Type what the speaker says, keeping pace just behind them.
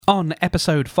On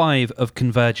episode 5 of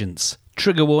Convergence,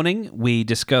 trigger warning, we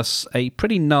discuss a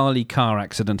pretty gnarly car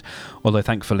accident, although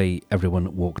thankfully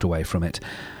everyone walked away from it.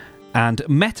 And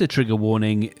meta trigger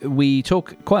warning, we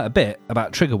talk quite a bit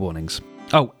about trigger warnings.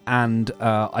 Oh, and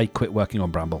I quit working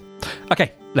on Bramble.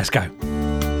 Okay, let's go.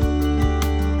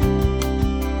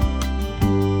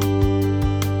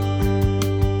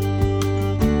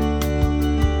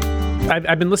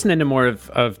 I've been listening to more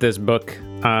of this book.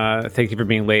 Thank you for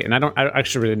being late. And I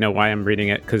actually really know why I'm reading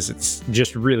it, because it's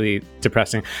just really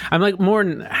depressing. I'm like more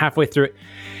than halfway through it.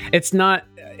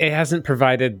 It hasn't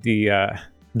provided the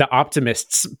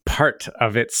optimists part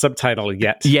of its subtitle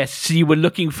yet. Yes, so you were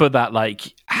looking for that,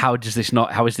 like, how is this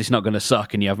not going to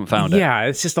suck, and you haven't found it. Yeah,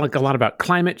 it's just like a lot about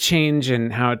climate change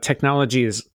and how technology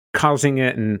is causing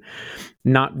it and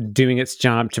not doing its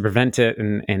job to prevent it,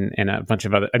 and a bunch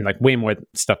of other, and like way more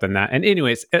stuff than that. And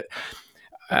anyways,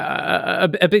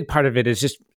 a big part of it is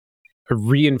just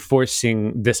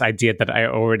reinforcing this idea that I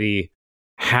already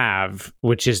have,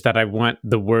 which is that I want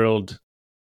the world,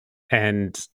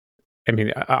 and I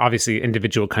mean, obviously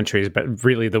individual countries, but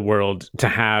really the world, to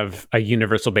have a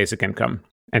universal basic income.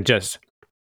 And just,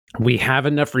 we have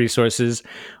enough resources,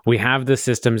 we have the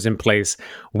systems in place,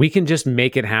 we can just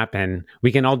make it happen.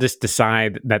 We can all just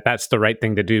decide that that's the right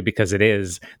thing to do, because it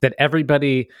is, that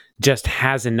everybody just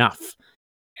has enough.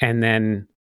 And then,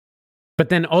 but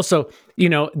then also,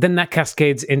 then that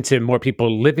cascades into more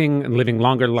people living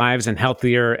longer lives and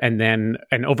healthier. And then,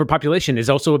 and overpopulation is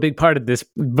also a big part of this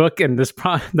book and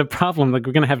the problem. Like,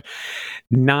 we're going to have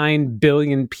 9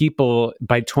 billion people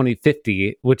by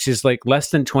 2050, which is like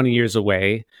less than 20 years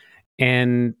away.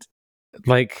 And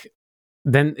like,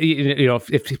 then,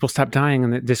 if people stop dying,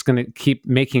 and they're just going to keep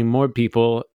making more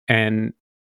people. And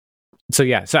so,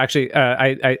 yeah. So actually,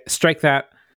 I strike that.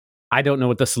 I don't know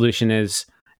what the solution is.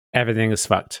 Everything is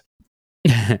fucked.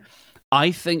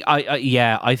 I think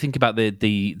I think about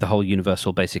the whole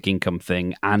universal basic income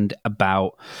thing, and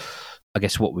about, I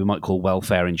guess, what we might call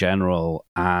welfare in general.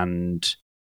 And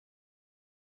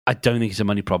I don't think it's a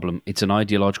money problem. It's an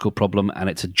ideological problem, and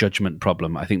it's a judgment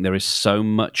problem. I think there is so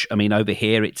much. I mean, over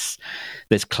here,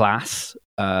 there's class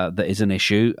that is an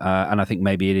issue, and I think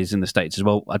maybe it is in the States as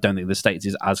well. I don't think the States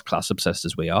is as class obsessed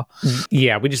as we are.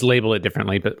 Yeah, we just label it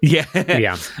differently, but yeah.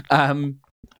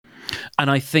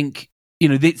 And I think,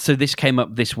 so this came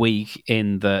up this week,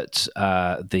 in that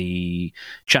the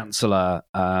Chancellor,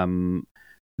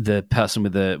 the person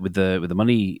with the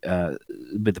money,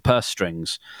 with the purse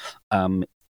strings,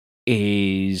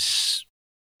 is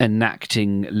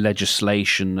enacting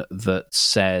legislation that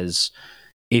says,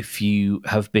 if you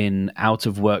have been out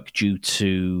of work due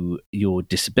to your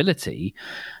disability,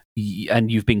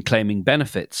 and you've been claiming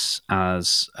benefits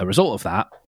as a result of that,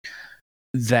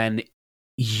 then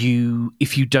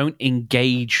if you don't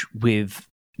engage with,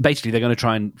 basically they're going to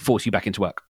try and force you back into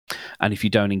work, and if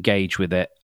you don't engage with it,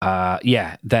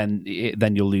 then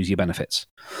you'll lose your benefits,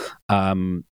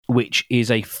 which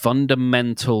is a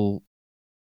fundamental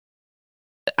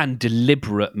and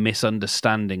deliberate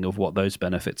misunderstanding of what those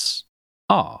benefits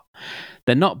are.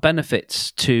 They're not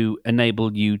benefits to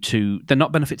enable you to. They're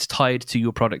not benefits tied to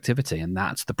your productivity, and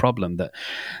that's the problem. That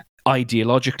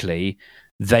ideologically,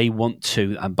 they want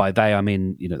to, and by they I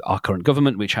mean, our current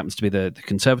government, which happens to be the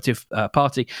Conservative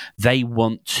Party, they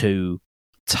want to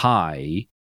tie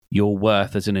your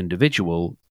worth as an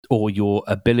individual, or your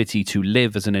ability to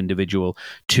live as an individual,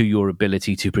 to your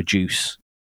ability to produce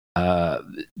to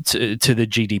the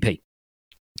GDP.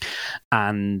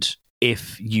 And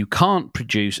if you can't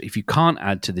produce, if you can't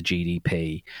add to the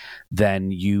GDP,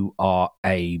 then you are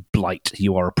a blight,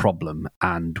 you are a problem,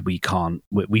 and we don't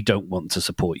want to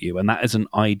support you. And that is an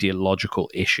ideological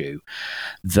issue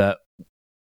that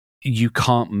you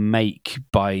can't make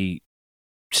by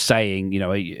saying,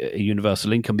 a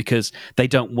universal income, because they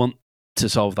don't want to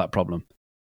solve that problem.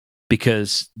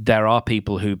 Because there are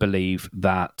people who believe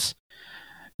that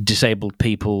disabled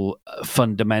people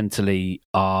fundamentally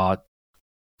are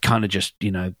kind of just,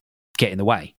 get in the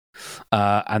way,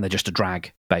 and they're just a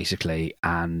drag, basically,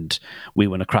 and we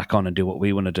want to crack on and do what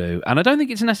we want to do. And I don't think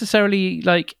it's necessarily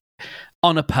like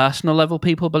on a personal level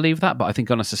people believe that, but I think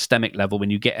on a systemic level,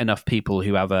 when you get enough people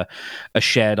who have a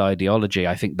shared ideology,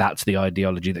 I think that's the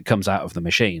ideology that comes out of the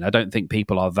machine. I don't think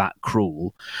people are that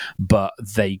cruel, but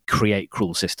they create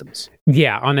cruel systems.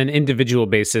 Yeah, on an individual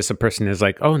basis, a person is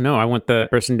like, oh no, I want the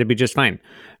person to be just fine.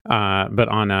 But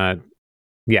on a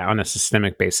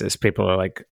systemic basis, people are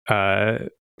like,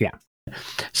 yeah.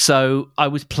 So I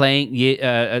was playing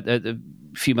a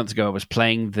few months ago. I was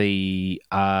playing the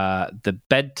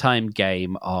bedtime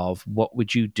game of what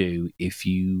would you do if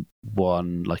you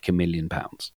won like £1 million,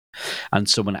 and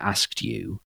someone asked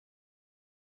you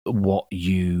what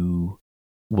you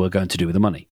were going to do with the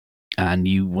money. And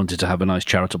you wanted to have a nice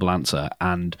charitable answer.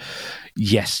 And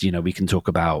yes, we can talk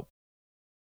about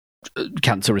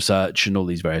cancer research and all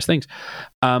these various things.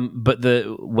 But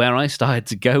where I started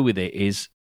to go with it is,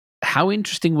 how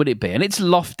interesting would it be? And it's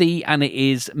lofty, and it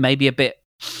is maybe a bit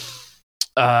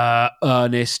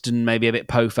earnest and maybe a bit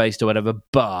po-faced or whatever,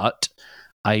 but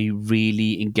I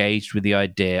really engaged with the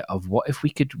idea of what if we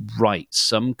could write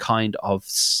some kind of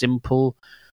simple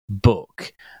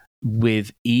book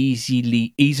with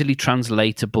easily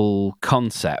translatable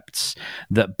concepts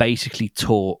that basically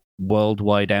taught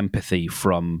worldwide empathy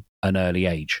from an early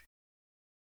age.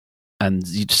 And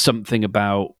something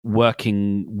about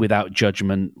working without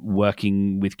judgment,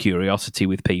 working with curiosity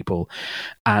with people,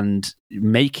 and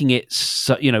making it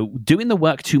so, doing the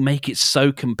work to make it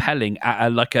so compelling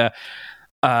at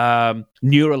a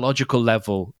neurological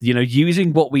level,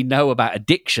 using what we know about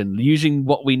addiction, using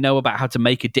what we know about how to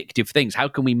make addictive things. How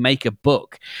can we make a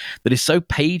book that is so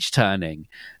page turning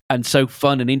and so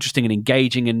fun and interesting and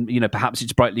engaging, and perhaps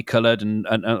it's brightly colored, and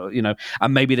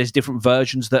maybe there's different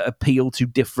versions that appeal to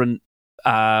different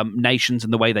nations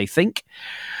and the way they think,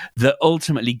 that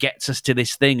ultimately gets us to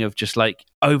this thing of just like,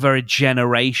 over a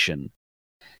generation,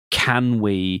 can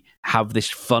we have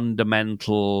this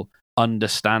fundamental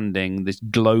understanding, this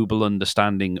global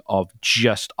understanding of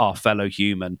just our fellow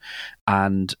human,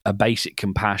 and a basic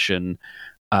compassion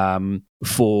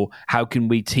for how can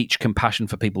we teach compassion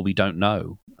for people we don't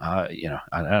know. I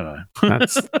don't know.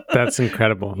 That's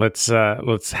incredible. Let's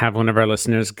have one of our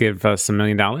listeners give us $1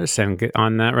 million and get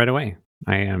on that right away.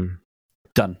 I am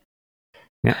done.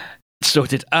 Yeah,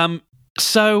 sorted.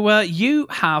 So you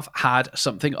have had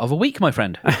something of a week, my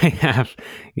friend. I have.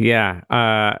 Yeah.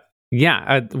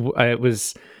 It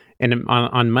was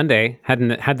on Monday.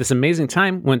 Had this amazing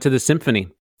time. Went to the symphony.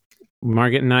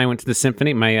 Margaret and I went to the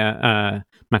symphony. My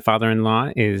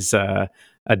father-in-law is a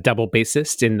double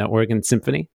bassist in the Oregon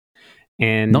Symphony,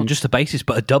 and not just a bassist,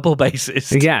 but a double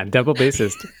bassist. Yeah, double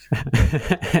bassist.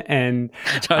 And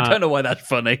I don't know why that's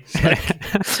funny.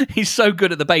 He's so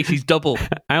good at the bass, he's double.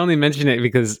 I only mention it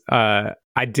because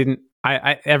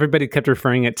everybody kept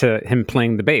referring it to him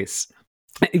playing the bass.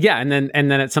 Yeah, and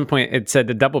then at some point it said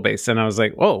a double bass, and I was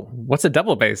like, "Whoa, what's a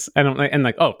double bass?" And I'm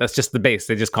like, "Oh, that's just the bass.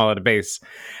 They just call it a bass."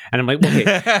 And I'm like,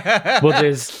 "Okay, well,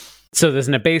 there's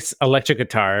a bass electric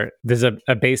guitar, there's a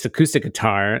bass acoustic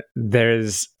guitar,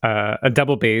 there's a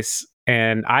double bass,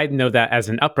 and I know that as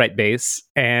an upright bass,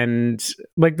 and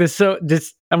like this. So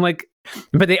just I'm like,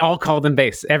 but they all call them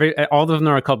bass. All of them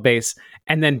are called bass,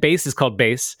 and then bass is called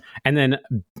bass, and then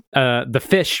the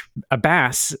fish, a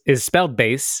bass, is spelled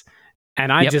bass." And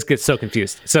I just get so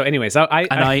confused. So anyways,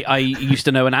 I used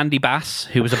to know an Andy Bass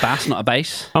who was a bass, not a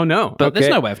bass. Oh, no. But there's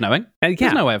no way of knowing.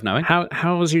 There's no way of knowing.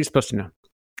 How was you supposed to know?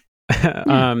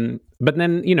 But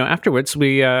then, afterwards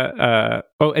we, and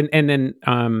then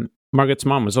Margaret's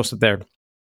mom was also there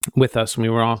with us, and we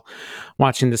were all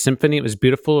watching the symphony. It was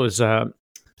beautiful. It was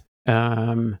the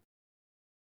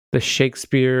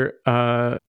Shakespeare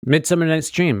Midsummer Night's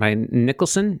Dream by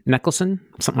Nicholson,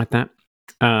 something like that.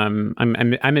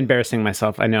 I'm embarrassing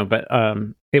myself, I know, but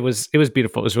it was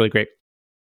beautiful. It was really great.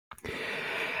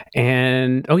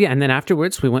 And and then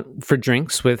afterwards we went for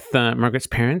drinks with Margaret's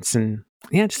parents, and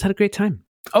just had a great time.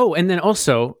 Oh, and then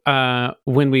also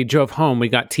when we drove home, we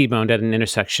got T-boned at an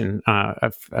intersection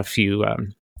a few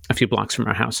blocks from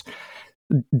our house.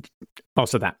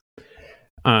 Also that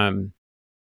a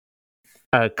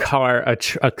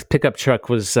pickup truck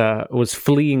was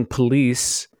fleeing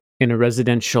police in a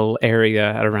residential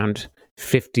area at around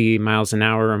 50 miles an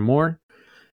hour or more,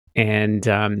 and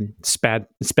sped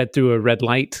through a red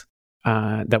light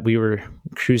that we were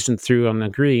cruising through on the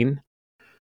green,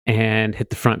 and hit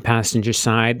the front passenger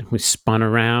side. We spun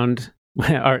around.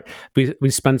 We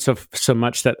spun so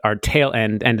much that our tail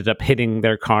end ended up hitting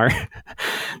their car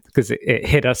because it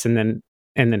hit us and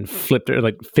then flipped, or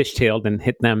like fishtailed and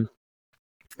hit them.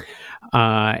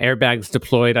 Airbags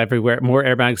deployed everywhere, more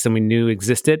airbags than we knew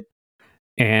existed.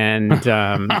 And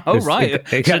right.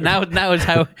 So now is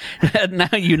how now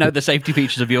you know the safety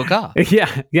features of your car.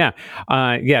 Yeah.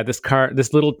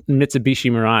 This little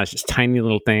Mitsubishi Mirage, this tiny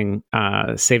little thing,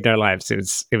 saved our lives.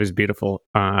 It was beautiful.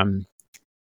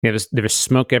 There was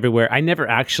smoke everywhere. I never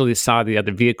actually saw the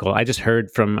other vehicle. I just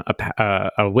heard from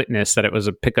a witness that it was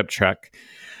a pickup truck.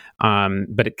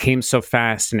 But it came so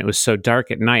fast, and it was so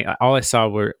dark at night. All I saw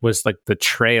was like the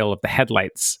trail of the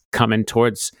headlights coming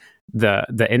towards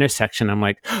the intersection. I'm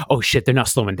like, oh shit, they're not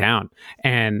slowing down,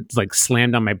 and like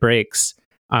slammed on my brakes.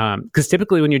 Because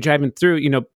typically when you're driving through,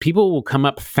 people will come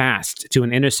up fast to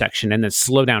an intersection and then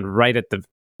slow down right at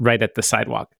the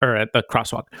sidewalk or at the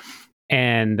crosswalk.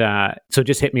 And so it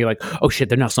just hit me like, oh shit,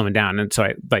 they're not slowing down. And so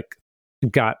I like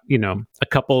got, a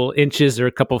couple inches or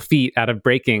a couple feet out of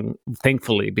braking,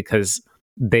 thankfully, because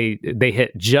they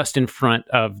hit just in front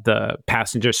of the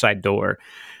passenger side door.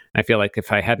 I feel like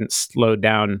if I hadn't slowed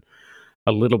down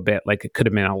a little bit, like it could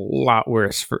have been a lot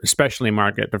worse for especially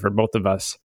Margaret, but for both of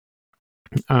us.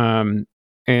 And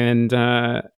then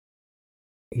the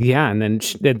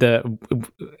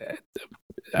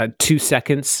 2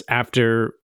 seconds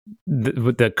after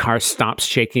the car stops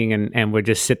shaking and we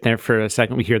just sit there for a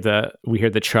second, we hear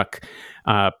the truck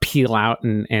peel out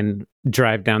and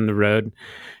drive down the road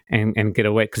and get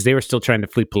away, because they were still trying to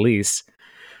flee police.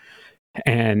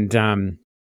 And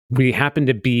we happened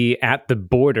to be at the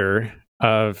border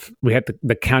we had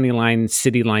the county line,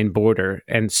 city line border.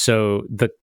 And so the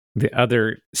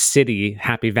other city,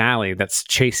 Happy Valley, that's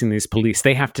chasing these police,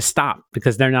 they have to stop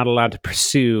because they're not allowed to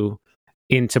pursue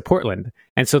into Portland.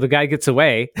 And so the guy gets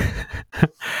away,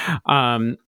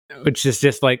 which is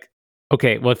just like,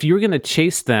 okay, well, if you were going to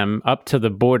chase them up to the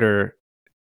border,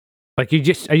 like, are you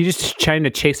just trying to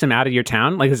chase them out of your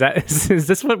town? Like, is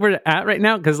this what we're at right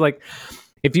now? Because like,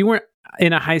 if you weren't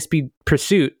in a high speed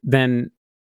pursuit, then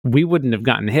we wouldn't have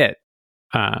gotten hit.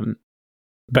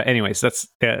 But anyways, that's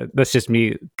just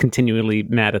me continually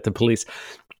mad at the police.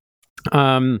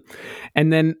 And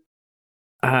then,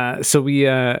 so we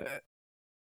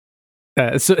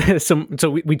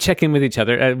we check in with each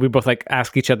other. We both like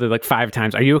ask each other like 5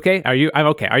 times, "Are you okay? I'm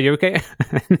okay. Are you okay?"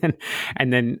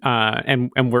 and then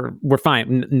we're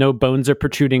fine. No bones are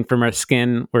protruding from our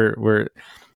skin. We're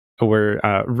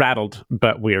rattled,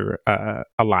 but we're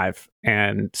alive.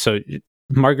 And so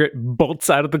Margaret bolts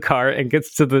out of the car and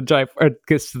gets to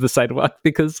the sidewalk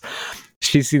because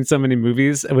she's seen so many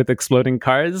movies with exploding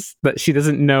cars that she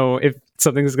doesn't know if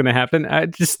something's going to happen. I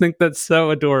just think that's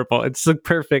so adorable. It's so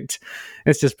perfect.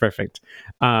 It's just perfect.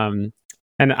 And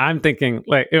I'm thinking,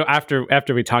 like, after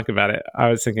we talk about it, I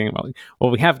was thinking,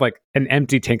 well, we have like an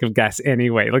empty tank of gas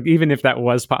anyway. Like, even if that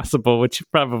was possible, which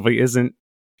probably isn't,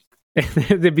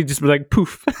 they'd be just like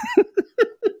poof.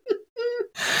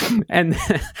 and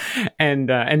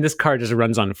this car just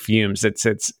runs on fumes.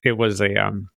 It was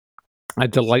a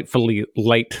delightfully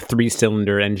light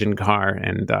 3-cylinder engine car,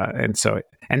 and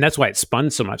that's why it spun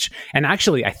so much. And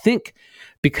actually, I think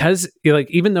because like,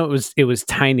 even though it was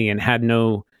tiny and had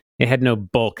no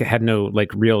bulk, it had no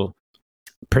like real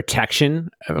protection,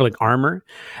 like armor,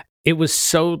 it was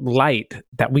so light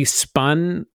that we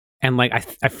spun. And like,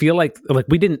 I feel like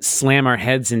we didn't slam our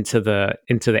heads into the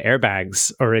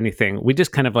airbags or anything. We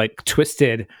just kind of like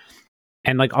twisted,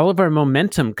 and like all of our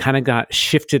momentum kind of got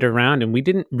shifted around, and we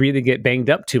didn't really get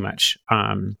banged up too much.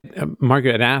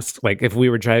 Margaret had asked like if we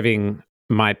were driving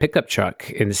my pickup truck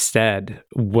instead,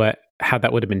 how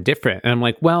that would have been different. And I'm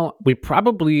like, well, we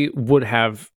probably would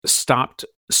have stopped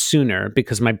sooner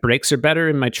because my brakes are better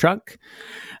in my truck,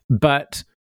 but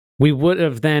we would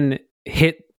have then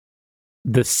hit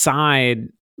the side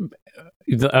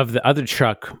of the other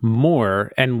truck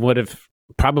more and would have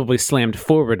probably slammed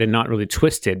forward and not really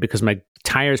twisted, because my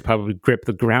tires probably grip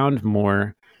the ground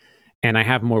more and I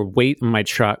have more weight in my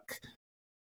truck.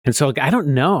 And so, like, I don't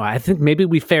know. I think maybe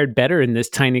we fared better in this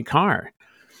tiny car.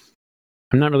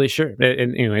 I'm not really sure.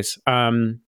 Anyways,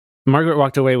 Margaret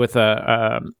walked away with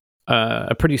a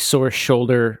pretty sore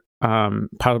shoulder,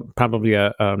 probably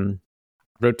a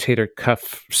rotator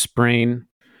cuff sprain.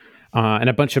 And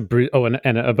a bunch of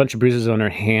a bunch of bruises on her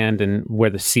hand and where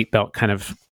the seatbelt kind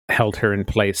of held her in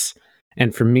place.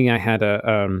 And for me, I had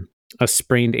a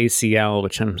sprained ACL,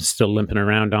 which I'm still limping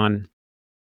around on,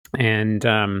 and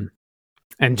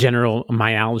general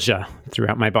myalgia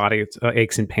throughout my body,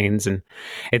 aches and pains, and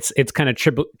it's kind of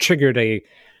triggered a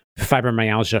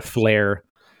fibromyalgia flare.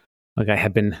 Like, I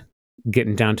had been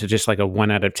getting down to just like a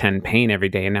 1 out of 10 pain every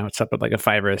day, and now it's up at like a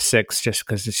 5 or a 6, just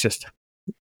because it's just.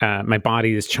 My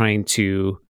body is trying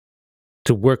to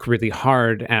work really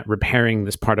hard at repairing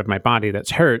this part of my body that's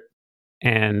hurt,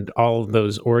 and all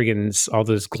those organs, all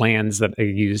those glands that I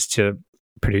use to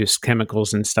produce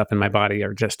chemicals and stuff in my body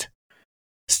are just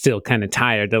still kind of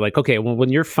tired. They're like, okay, well, when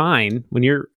you're fine, when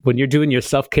you're doing your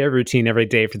self-care routine every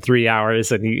day for 3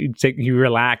 hours and you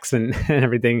relax and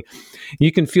everything,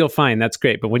 you can feel fine. That's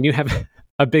great. But when you have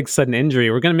a big sudden injury,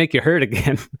 we're going to make you hurt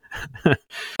again.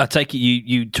 I take it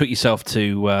you took yourself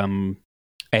to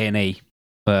A&E,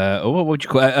 what would you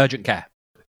call it? Urgent care?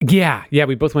 Yeah,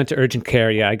 we both went to urgent care.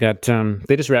 Yeah, I got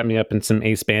they just wrapped me up in some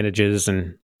ACE bandages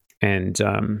and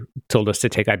told us to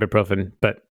take ibuprofen.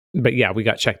 But yeah, we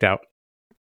got checked out.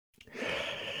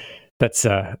 That's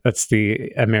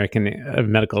the American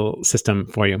medical system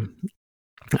for you.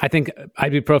 I think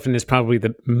ibuprofen is probably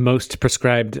the most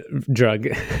prescribed drug.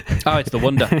 Oh, it's the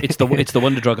wonder. It's the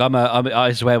wonder drug.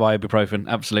 I swear by ibuprofen.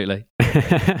 Absolutely.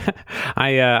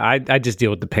 I just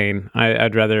deal with the pain.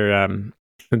 I'd rather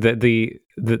the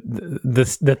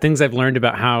things I've learned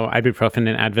about how ibuprofen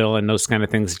and Advil and those kind of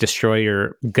things destroy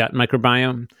your gut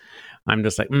microbiome. I'm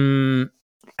just like,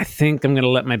 I think I'm going to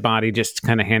let my body just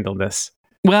kind of handle this.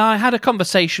 Well, I had a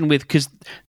conversation because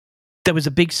there was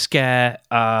a big scare,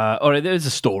 or there was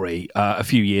a story a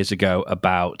few years ago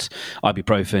about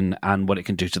ibuprofen and what it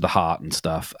can do to the heart and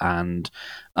stuff. And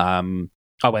I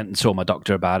went and saw my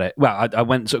doctor about it. Well, I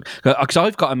went because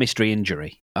I've got a mystery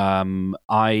injury. One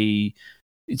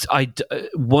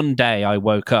day I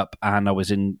woke up and I was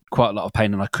in quite a lot of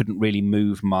pain and I couldn't really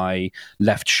move my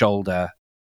left shoulder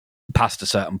past a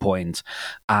certain point,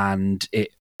 and it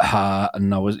hurt,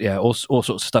 and I was all sorts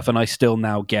of stuff, and I still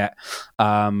now get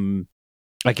I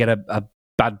get a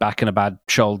bad back and a bad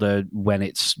shoulder when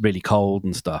it's really cold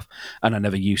and stuff, and I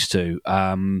never used to.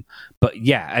 But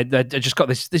yeah, I just got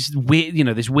this weird,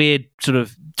 this weird sort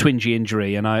of twingy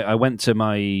injury, and I went to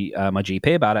my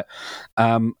GP about it,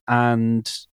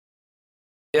 and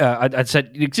I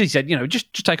said, he said,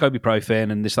 just take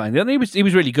ibuprofen and this, that, and the other. He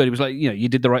was really good. He was like, you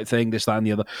did the right thing, this, that, and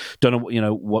the other. Don't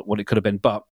know, what it could have been,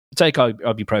 but take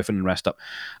ibuprofen and rest up.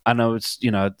 And I was,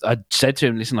 I said to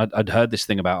him, listen, I'd heard this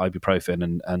thing about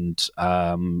ibuprofen, and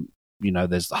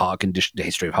there's the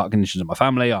history of heart conditions in my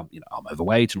family. I'm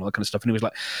overweight and all that kind of stuff. And he was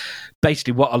like,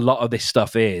 basically, what a lot of this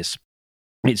stuff is,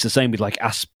 it's the same with like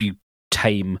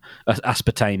aspartame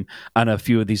and a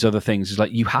few of these other things, is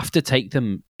like you have to take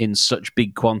them in such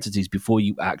big quantities before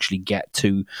you actually get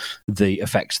to the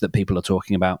effects that people are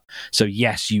talking about. So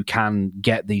yes, you can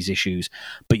get these issues,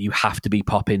 but you have to be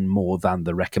popping more than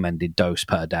the recommended dose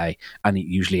per day, and it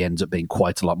usually ends up being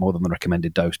quite a lot more than the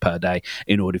recommended dose per day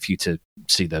in order for you to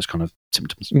see those kind of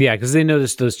symptoms. Yeah, because they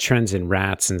noticed those trends in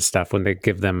rats and stuff when they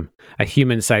give them a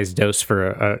human-sized dose for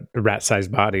a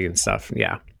rat-sized body and stuff.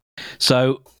 Yeah.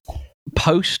 So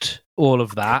post all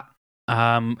of that,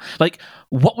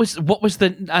 what was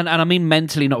the and I mean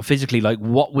mentally, not physically, like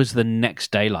what was the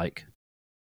next day like?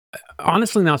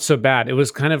 Honestly, not so bad. It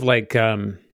was kind of like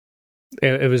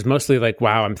it was mostly like,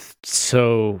 wow, I'm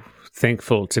so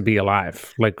thankful to be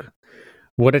alive. Like,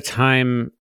 what a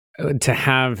time to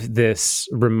have this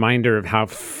reminder of how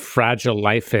fragile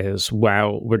life is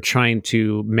while we're trying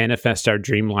to manifest our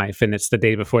dream life. And it's the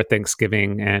day before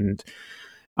Thanksgiving, and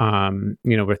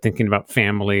we're thinking about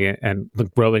family and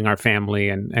growing our family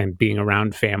and being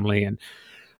around family. And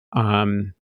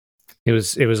it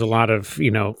was a lot of,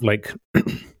 like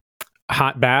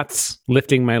hot baths,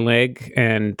 lifting my leg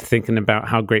and thinking about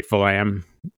how grateful I am.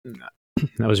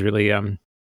 That was really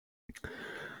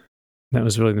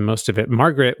the most of it.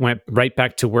 Margaret went right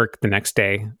back to work the next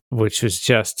day, which was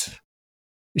just,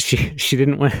 she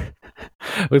didn't want.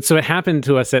 So it happened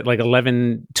to us at like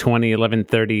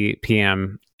 11:30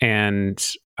 p.m.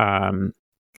 And how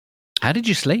did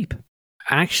you sleep?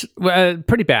 Actually,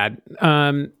 pretty bad.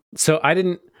 So I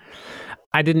didn't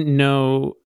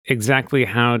know exactly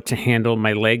how to handle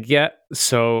my leg yet,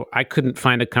 so I couldn't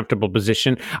find a comfortable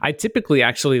position. I typically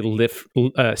actually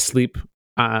sleep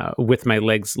with my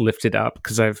legs lifted up,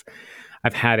 because I've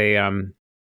had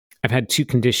two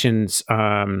conditions.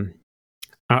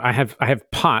 I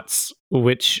have POTS,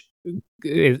 which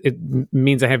it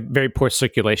means I have very poor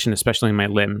circulation, especially in my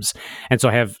limbs. And so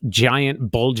I have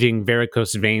giant bulging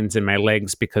varicose veins in my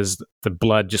legs because the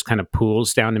blood just kind of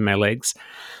pools down in my legs.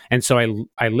 And so I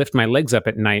lift my legs up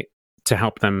at night to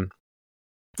help them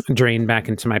drain back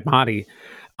into my body.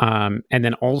 And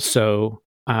then also,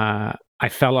 I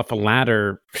fell off a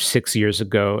ladder 6 years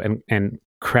ago and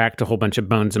cracked a whole bunch of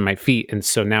bones in my feet. And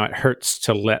so now it hurts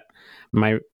to let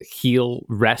my heel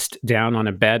rest down on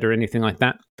a bed or anything like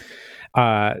that.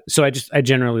 So I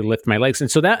generally lift my legs. And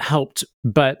so that helped,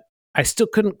 but I still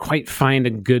couldn't quite find a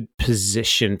good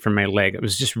position for my leg. It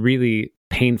was just really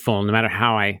painful. No matter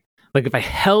how if I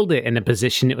held it in a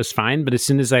position, it was fine. But as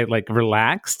soon as I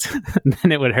relaxed,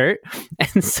 then it would hurt.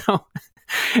 And so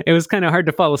it was kind of hard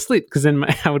to fall asleep, because then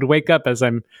I would wake up as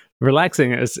I'm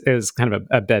relaxing. It was kind of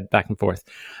a bed back and forth.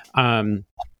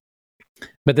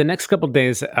 But the next couple of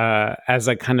days, as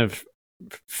I kind of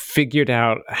figured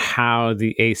out how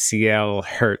the ACL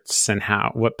hurts and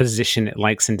what position it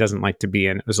likes and doesn't like to be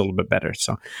in, it was a little bit better.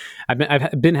 So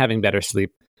I've been having better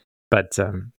sleep, but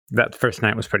that first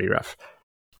night was pretty rough.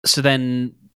 So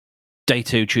then, day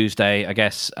 2, Tuesday, I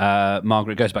guess,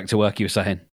 Margaret goes back to work, you were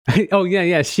saying? Oh,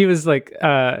 yeah. She was like,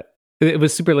 it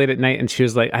was super late at night, and she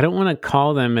was like, I don't want to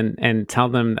call them and tell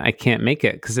them I can't make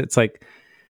it, because it's like,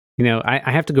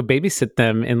 I have to go babysit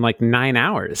them in like 9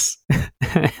 hours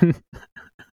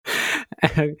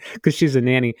because she's a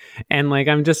nanny. And like,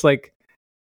 I'm just like,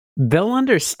 they'll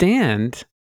understand.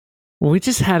 We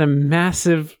just had a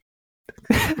massive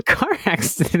car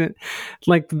accident.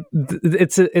 Like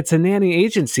it's a nanny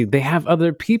agency. They have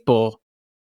other people.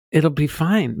 It'll be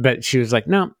fine. But she was like,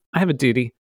 no, I have a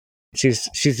duty. She's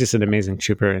just an amazing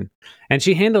trooper, and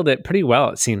she handled it pretty well,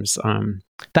 it seems.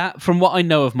 That, from what I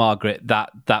know of Margaret,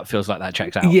 that feels like that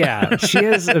checks out. Yeah, she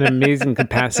has an amazing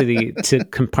capacity to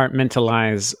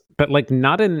compartmentalize, but like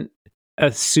not in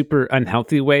a super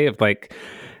unhealthy way of like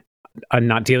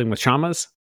not dealing with traumas.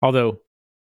 Although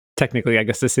technically, I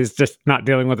guess this is just not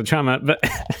dealing with the trauma, but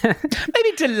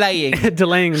maybe delaying the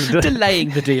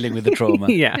dealing with the trauma.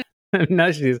 Yeah.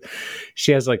 No,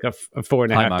 she has like a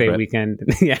 4.5 day weekend.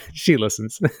 Yeah, she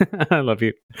listens. I love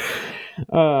you.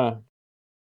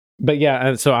 But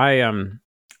yeah, so I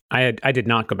did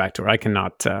not go back to her. I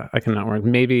cannot work.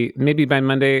 Maybe by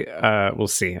Monday. We'll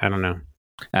see. I don't know.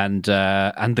 And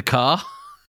the car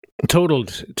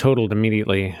totaled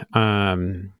immediately.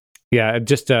 Yeah,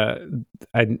 just our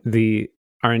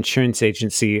insurance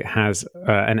agency has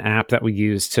an app that we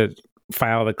use to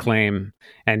file the claim,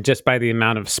 and just by the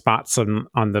amount of spots on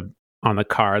the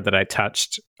car that I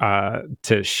touched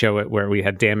to show it where we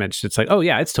had damage, it's like, oh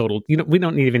yeah, it's totaled. We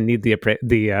don't even need the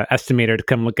estimator to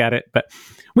come look at it, but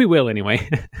we will anyway.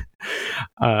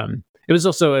 It was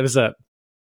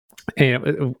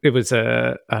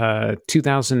a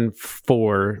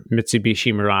 2004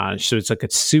 Mitsubishi Mirage, so it's like a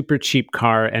super cheap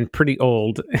car and pretty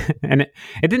old, and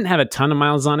it didn't have a ton of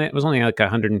miles on it. It was only like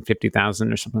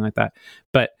 150,000 or something like that,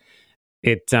 but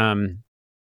there's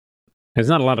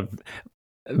not a lot of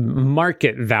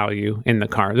market value in the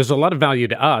car. There's a lot of value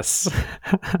to us,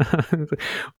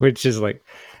 which is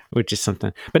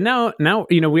something. But now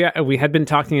we had been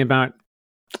talking about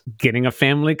getting a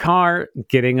family car,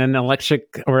 getting an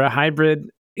electric or a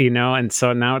hybrid, and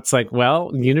so now it's like,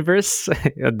 well, universe,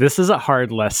 this is a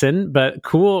hard lesson, but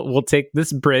cool, we'll take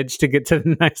this bridge to get to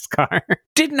the nice car.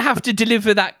 Didn't have to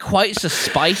deliver that quite so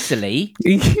spicily.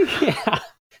 Yeah.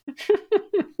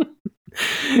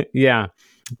 Yeah,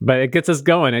 but it gets us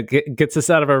going. It gets us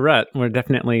out of our rut. We're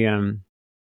definitely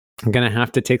gonna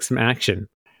have to take some action.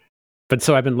 But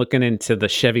so I've been looking into the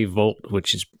Chevy Volt,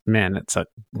 which is, man, it's a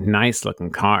nice looking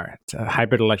car. It's a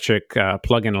hybrid electric,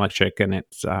 plug-in electric, and it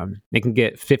can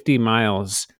get 50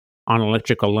 miles on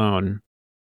electric alone.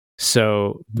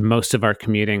 So most of our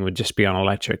commuting would just be on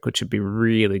electric, which would be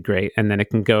really great. And then it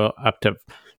can go up to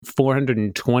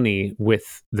 420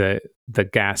 with the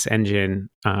gas engine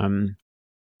on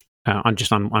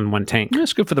one tank.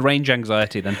 That's good for the range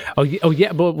anxiety then. Oh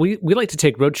yeah. But we like to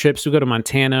take road trips. We go to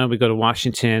Montana, we go to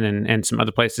Washington and some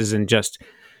other places, and just,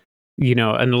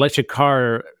 an electric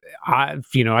car, I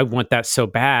want that so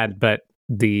bad, but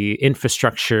the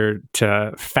infrastructure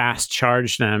to fast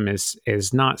charge them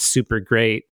is not super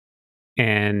great.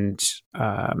 And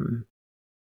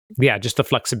just the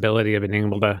flexibility of being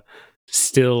able to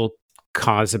still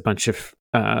cause a bunch of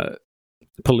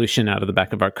pollution out of the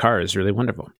back of our car is really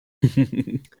wonderful.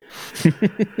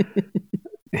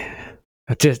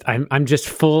 I'm just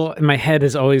full. My head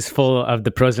is always full of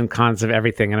the pros and cons of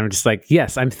everything, and I'm just like,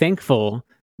 yes, I'm thankful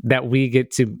that we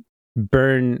get to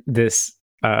burn this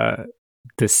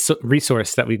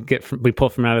resource that we pull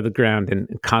from out of the ground and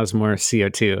cause more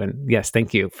CO2. And yes,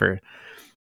 thank you for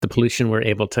the pollution we're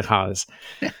able to cause.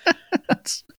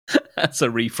 That's a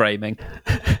reframing.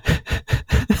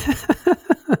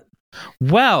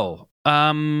 Well,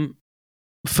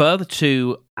 further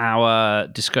to our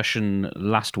discussion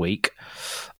last week,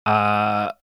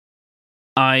 I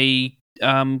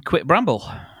quit Bramble.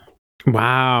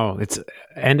 Wow, it's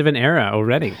end of an era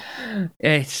already.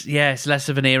 It's less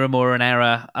of an era, more an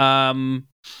era. No,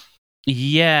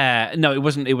 it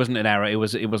wasn't an error. It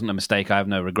wasn't a mistake. I have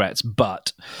no regrets,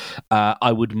 but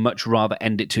I would much rather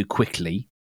end it too quickly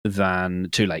than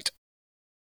too late.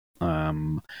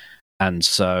 And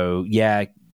so,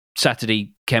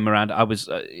 Saturday came around. I was,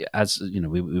 as you know,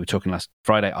 we were talking last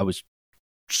Friday. I was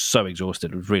so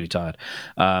exhausted. I was really tired.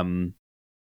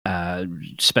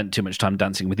 Spent too much time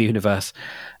dancing with the universe,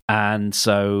 and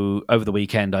so over the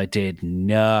weekend I did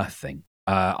nothing.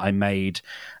 I made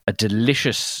a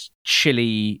delicious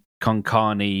chili con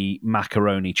carne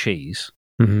macaroni cheese.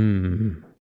 Mm.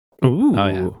 Ooh, oh,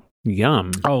 yeah.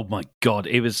 Yum! Oh my god,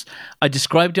 it was. I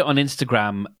described it on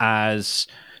Instagram as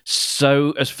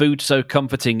food so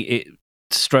comforting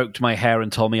stroked my hair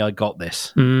and told me I got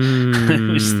this.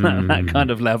 It was that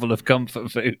kind of level of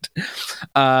comfort food.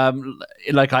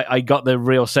 Like I got the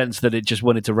real sense that it just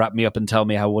wanted to wrap me up and tell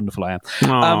me how wonderful I am.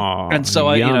 And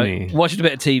so yummy. I watched a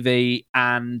bit of TV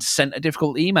and sent a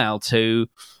difficult email to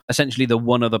essentially the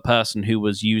one other person who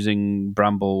was using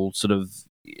Bramble sort of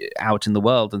out in the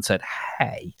world and said,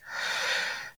 hey,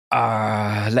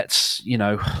 let's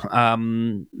not.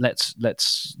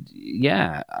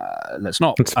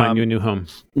 Let's find you a new home.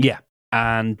 Yeah,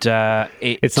 and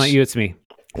it's not you, it's me.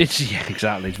 It's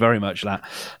exactly. It's very much that.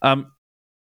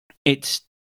 It's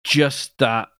just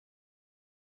that.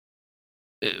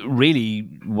 Really,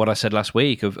 what I said last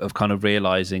week of kind of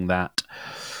realizing that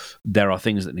there are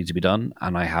things that need to be done,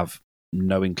 and I have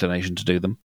no inclination to do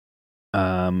them.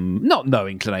 Not no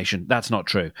inclination. That's not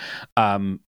true.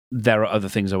 There are other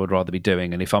things I would rather be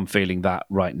doing, and if I'm feeling that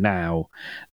right now,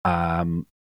 and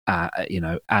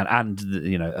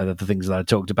other things that I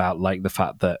talked about, like the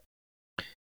fact that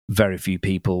very few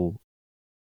people,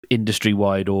 industry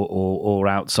wide or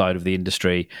outside of the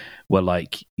industry, were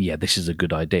like, "Yeah, this is a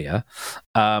good idea."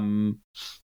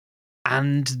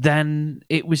 And then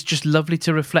it was just lovely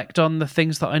to reflect on the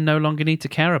things that I no longer need to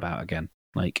care about again.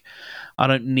 Like, I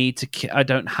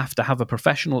don't have to have a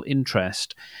professional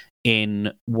interest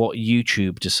in what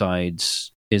YouTube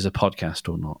decides is a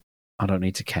podcast or not. I don't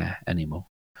need to care anymore.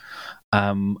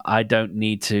 I don't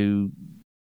need to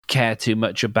care too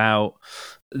much about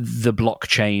the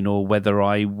blockchain or whether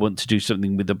I want to do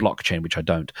something with the blockchain, which I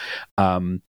don't,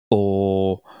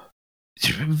 or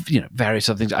various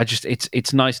other things.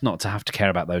 It's nice not to have to care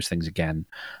about those things again,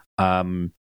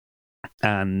 and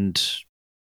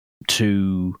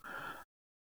to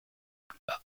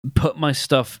put my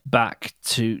stuff back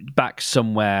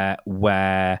somewhere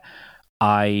where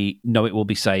I know it will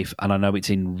be safe and I know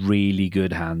it's in really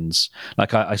good hands.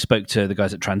 Like I spoke to the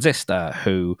guys at Transistor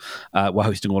who were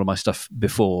hosting all of my stuff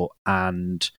before,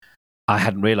 and I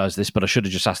hadn't realized this, but I should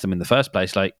have just asked them in the first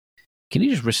place, like, can you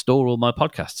just restore all my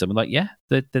podcasts? And we're like, yeah,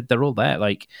 they're all there.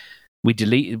 Like, we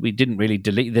didn't really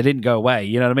delete, they didn't go away.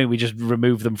 You know what I mean? We just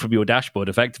removed them from your dashboard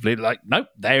effectively. Like, no,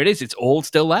 there it is. It's all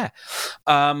still there.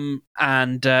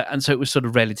 And so it was sort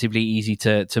of relatively easy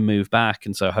to move back.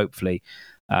 And so hopefully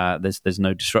there's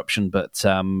no disruption. But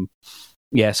so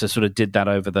sort of did that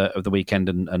over the weekend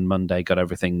and Monday, got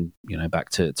everything, back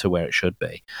to where it should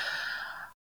be.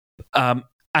 And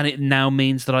it now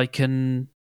means that I can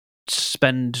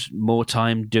spend more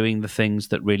time doing the things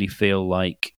that really feel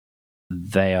like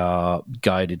they are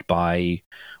guided by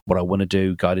what I want to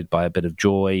do, guided by a bit of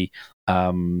joy.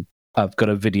 I've got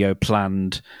a video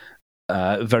planned,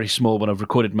 a very small one. I've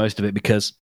recorded most of it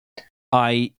because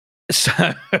brief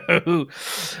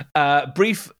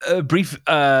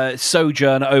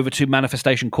sojourn over to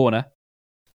Manifestation Corner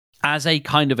as a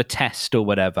kind of a test or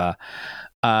whatever.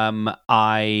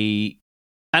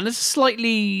 And it's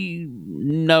slightly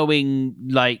knowing,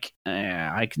 like,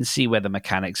 I can see where the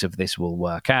mechanics of this will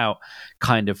work out,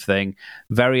 kind of thing.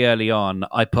 Very early on,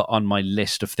 I put on my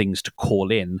list of things to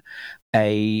call in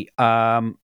a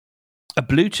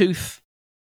Bluetooth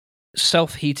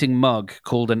self-heating mug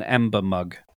called an Ember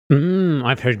mug.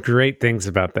 I've heard great things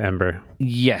about the Ember.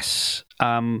 Yes.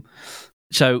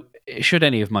 So, should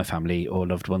any of my family or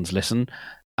loved ones listen,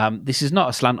 this is not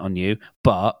a slant on you,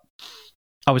 but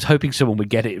I was hoping someone would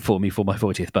get it for me for my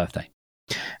 40th birthday,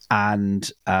 and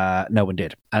no one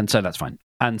did, and so that's fine.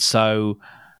 And so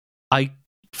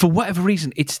for whatever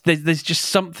reason, there's just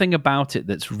something about it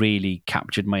that's really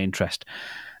captured my interest.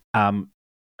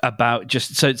 About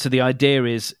just so the idea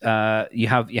is you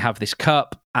have this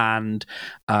cup, and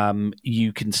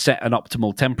you can set an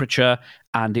optimal temperature,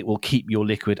 and it will keep your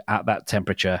liquid at that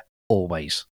temperature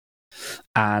always,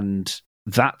 and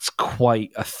that's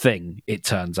quite a thing, it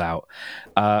turns out.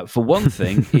 For one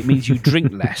thing, it means you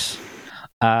drink less.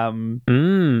 You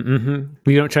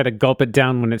don't try to gulp it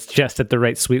down when it's just at the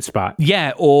right sweet spot.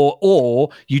 Yeah, or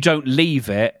you don't leave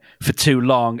it for too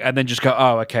long and then just go,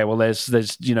 oh, okay, well, there's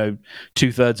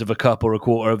 2/3 of a cup or a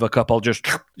quarter of a cup. I'll just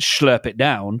slurp it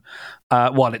down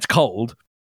while it's cold.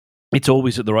 It's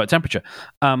always at the right temperature.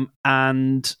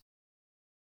 And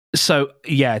so,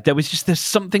 yeah, there's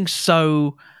something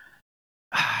so...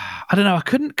 I don't know. I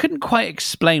couldn't quite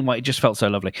explain why it just felt so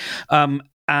lovely. So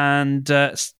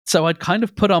I'd kind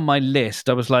of put on my list.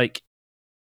 I was like,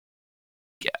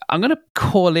 I'm going to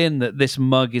call in that this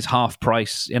mug is half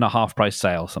price in a half price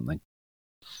sale or something.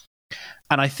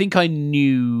 And I think I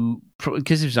knew,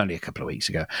 because it was only a couple of weeks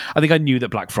ago, I think I knew that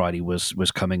Black Friday was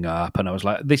coming up, and I was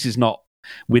like, this is not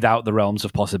without the realms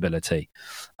of possibility.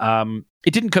 It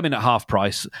didn't come in at half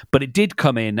price, but it did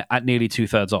come in at nearly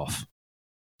 2/3 off.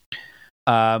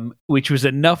 which was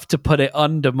enough to put it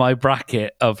under my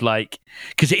bracket of like,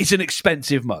 because it's an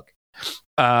expensive mug.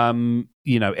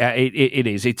 It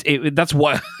is. That's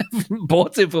why I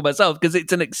bought it for myself, because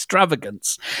it's an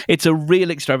extravagance. It's a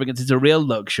real extravagance. It's a real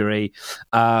luxury.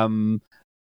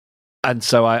 And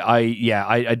so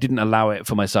I didn't allow it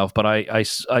for myself, but I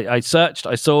searched,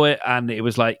 I saw it, and it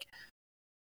was like,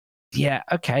 yeah,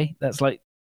 okay, that's like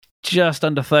just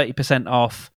under 30%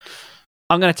 off.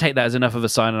 I'm going to take that as enough of a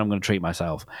sign, and I'm going to treat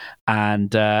myself.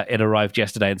 And it arrived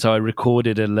yesterday, and so I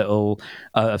recorded a little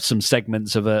some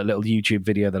segments of a little YouTube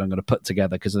video that I'm going to put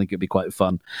together, because I think it'd be quite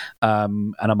fun.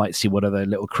 And I might see what other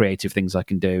little creative things I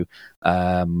can do.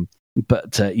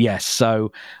 Yes,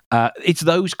 so it's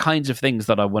those kinds of things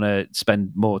that I want to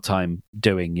spend more time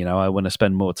doing. You know, I want to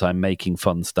spend more time making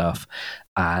fun stuff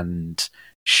and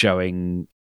showing,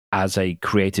 as a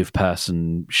creative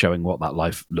person, showing what that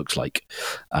life looks like.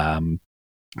 So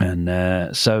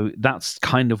that's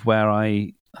kind of where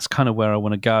I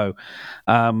want to go.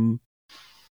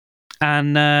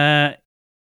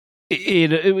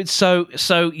 It was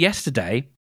so yesterday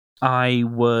I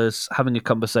was having a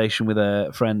conversation with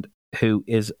a friend who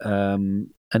is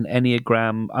an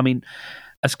Enneagram. I mean,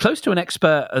 as close to an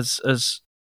expert as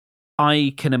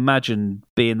I can imagine,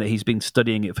 being that he's been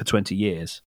studying it for 20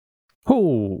 years.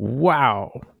 Oh,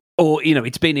 wow. Or, you know,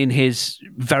 it's been in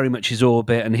very much his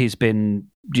orbit, and he's been,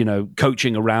 you know,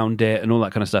 coaching around it and all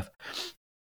that kind of stuff.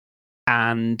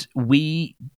 And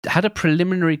we had a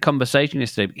preliminary conversation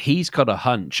yesterday. He's got a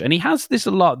hunch, and he has this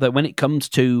a lot, that when it comes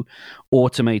to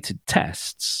automated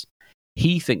tests,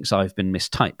 he thinks I've been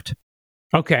mistyped.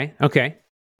 Okay.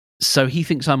 So he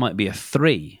thinks I might be a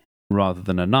 3 rather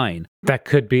than a 9. That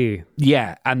could be.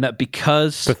 Yeah, and that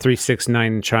because the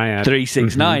 369 triad.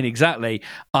 369, exactly.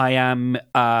 I am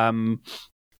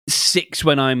 6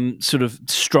 when I'm sort of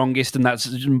strongest, and that's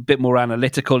a bit more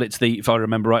analytical. It's if I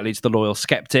remember rightly, it's the loyal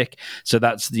skeptic. So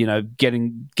that's, you know,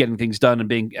 getting things done and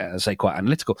being, say, quite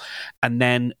analytical. And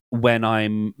then when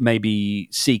I'm maybe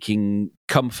seeking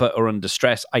comfort or under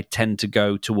stress, I tend to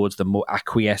go towards the more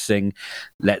acquiescing,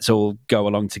 let's all go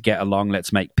along to get along,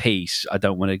 let's make peace. I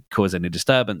don't want to cause any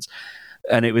disturbance.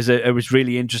 And it was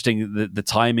really interesting, the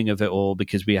timing of it all,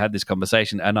 because we had this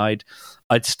conversation, and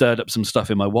I'd stirred up some stuff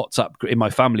in my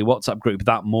family WhatsApp group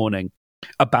that morning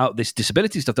about this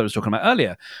disability stuff that I was talking about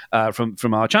earlier,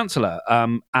 from our chancellor,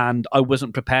 and I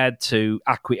wasn't prepared to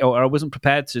I wasn't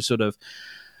prepared to sort of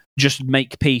just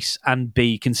make peace and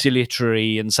be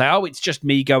conciliatory and say, oh, it's just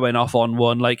me going off on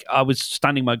one. Like, I was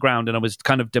standing my ground, and I was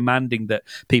kind of demanding that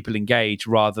people engage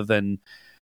rather than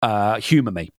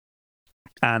humor me.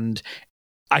 And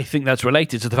I think that's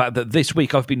related to the fact that this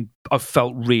week I've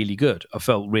felt really good. I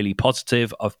felt really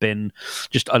positive. I've been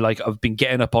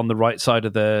getting up on the right side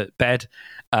of the bed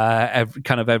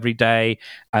every day,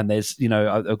 and there's, you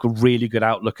know, a really good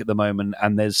outlook at the moment.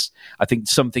 And I think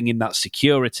something in that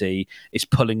security is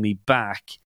pulling me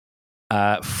back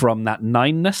from that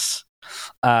 9-ness.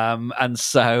 And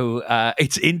so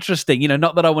it's interesting, you know,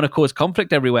 not that I want to cause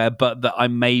conflict everywhere, but that I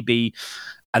may be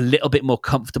a little bit more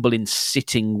comfortable in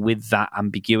sitting with that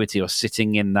ambiguity, or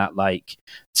sitting in that, like,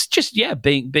 it's just, yeah,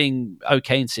 being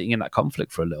okay and sitting in that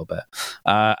conflict for a little bit.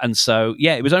 And so,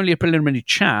 yeah, it was only a preliminary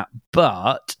chat,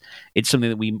 but it's something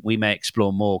that we may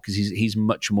explore more, because he's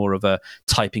much more of a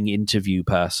typing interview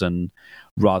person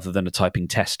rather than a typing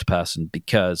test person.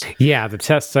 Because yeah, the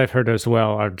tests I've heard as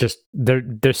well are just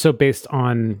they're so based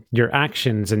on your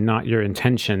actions and not your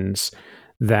intentions,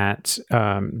 that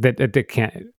they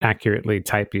can't accurately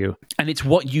type you. And it's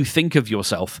what you think of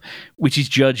yourself, which is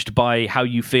judged by how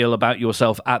you feel about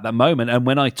yourself at that moment. And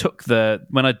when I did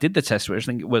the test, which I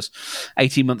think it was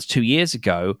 18 months, 2 years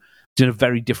ago, I was in a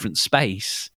very different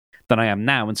space than I am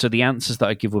now. And so the answers that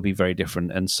I give will be very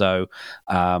different. And so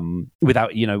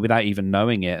without even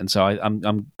knowing it. And so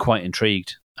I'm quite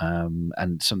intrigued,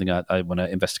 and something I want to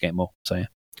investigate more. So yeah.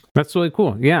 That's really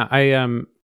cool. Yeah.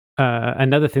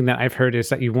 Another thing that I've heard is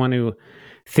that you want to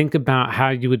think about how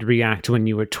you would react when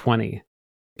you were 20,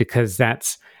 because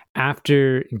that's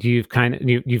after you've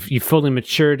you've fully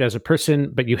matured as a person,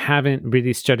 but you haven't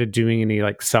really started doing any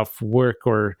like self work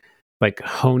or like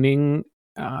honing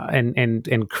and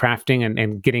crafting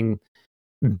and getting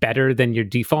better than your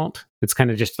default. It's kind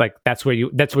of just like that's where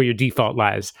your default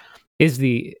lies. Is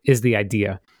the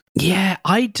idea. Yeah,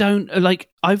 I don't like.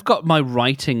 I've got my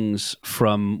writings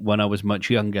from when I was much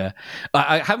younger.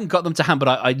 I haven't got them to hand, but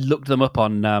I looked them up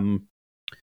on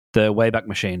the Wayback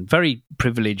Machine. Very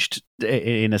privileged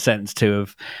in a sense to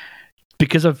have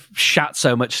because I've shat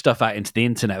so much stuff out into the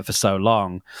internet for so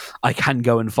long, I can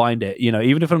go and find it.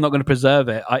 Even if I'm not going to preserve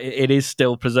it, it is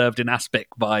still preserved in Aspic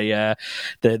by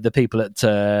the people at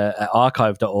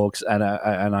archive.org, and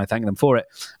I thank them for it.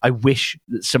 I wish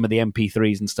that some of the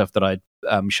MP3s and stuff that I'd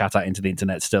shat out into the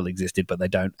internet still existed, but they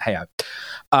don't. Hey-ho.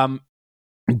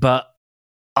 But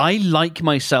I like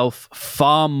myself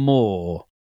far more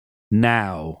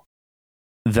now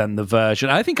than the version.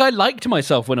 I think I liked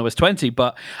myself when I was 20,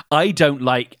 but I don't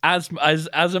like as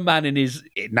a man in his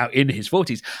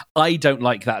 40s. I don't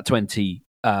like that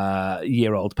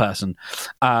 20-year-old person.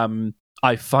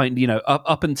 I find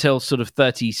up until sort of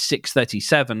 36,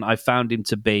 37, I found him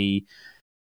to be.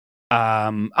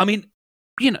 I mean,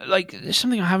 like there's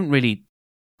something I haven't really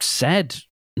said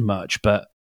much, but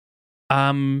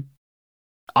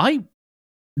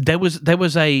there was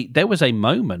a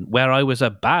moment where I was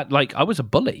I was a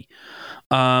bully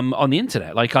on the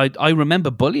internet. Like I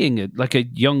remember bullying like a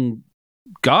young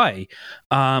guy,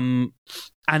 and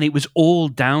it was all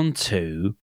down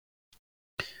to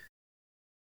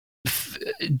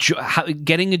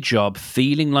getting a job,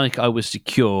 feeling like I was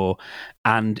secure,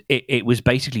 and it was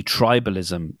basically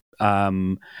tribalism.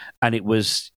 And it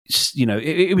was,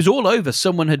 it was all over.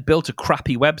 Someone had built a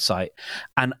crappy website,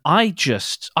 and I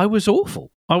was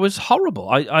awful. I was horrible.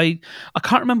 I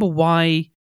can't remember why.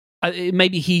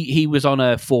 Maybe he was on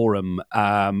a forum.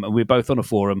 We were both on a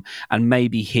forum, and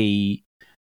maybe he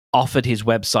offered his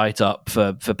website up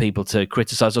for people to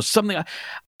criticize or something.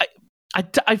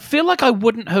 I feel like I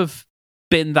wouldn't have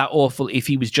been that awful if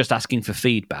he was just asking for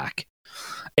feedback.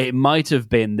 It might have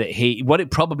been that what it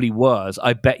probably was,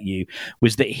 I bet you,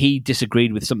 was that he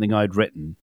disagreed with something I'd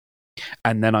written.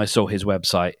 And then I saw his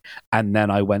website, and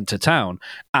then I went to town.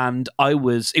 And it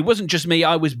wasn't just me,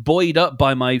 I was buoyed up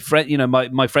by my friend,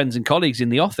 my friends and colleagues in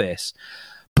the office.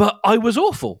 But I was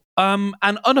awful, and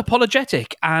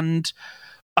unapologetic, and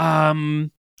I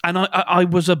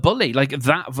was a bully. Like,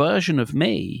 that version of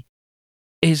me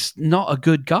is not a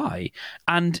good guy.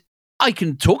 And I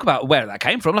can talk about where that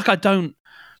came from. Like, I don't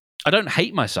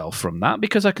hate myself from that,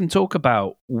 because I can talk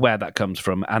about where that comes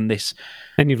from and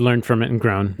you've learned from it and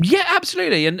grown. Yeah,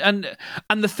 absolutely. And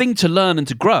the thing to learn and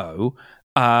to grow,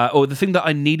 or the thing that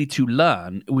I needed to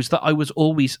learn, was that I was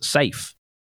always safe.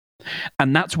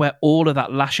 And that's where all of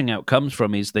that lashing out comes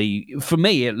from, for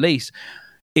me at least,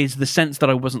 is the sense that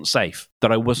I wasn't safe, that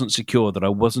I wasn't secure, that I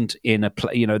wasn't in a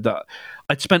place, that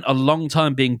I'd spent a long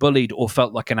time being bullied or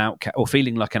felt like an outcast or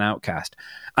feeling like an outcast.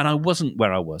 And I wasn't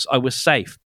where I was. I was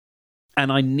safe. And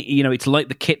it's like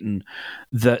the kitten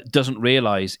that doesn't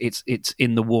realize it's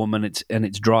in the warm and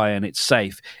it's dry and it's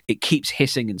safe. It keeps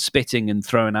hissing and spitting and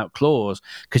throwing out claws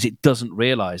because it doesn't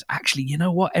realize, actually, you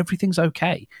know what? Everything's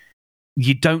okay.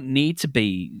 You don't need to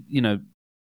be,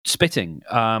 spitting.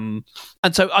 And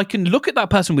so I can look at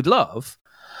that person with love,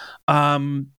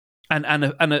 and all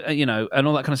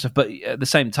that kind of stuff. But at the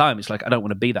same time, it's like, I don't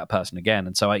want to be that person again.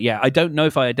 And so I don't know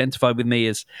if I identify with me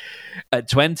as at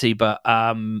 20, but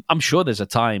I'm sure there's a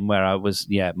time where I was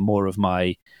more of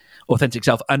my authentic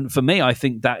self. And for me, I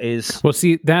think that is, well,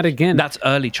 see, that again, that's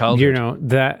early childhood.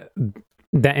 That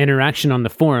interaction on the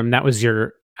forum, that was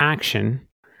your action,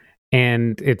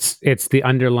 and it's the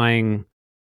underlying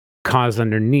cause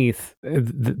underneath,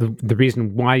 the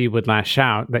reason why you would lash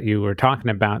out that you were talking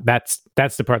about. That's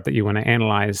the part that you want to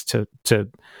analyze to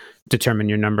determine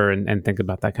your number and think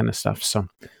about that kind of stuff. So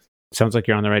sounds like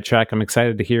you're on the right track. I'm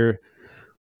excited to hear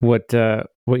what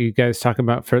you guys talk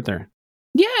about further.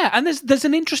 Yeah, and there's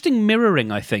an interesting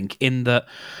mirroring, I think, in that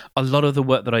a lot of the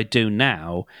work that I do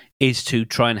now is to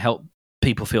try and help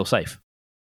people feel safe.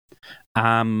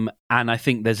 And I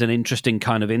think there's an interesting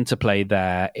kind of interplay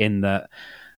there, in that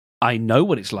I know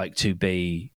what it's like to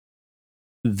be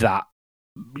that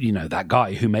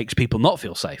guy who makes people not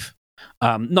feel safe.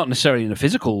 Not necessarily in a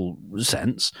physical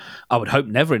sense. I would hope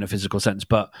never in a physical sense,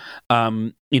 but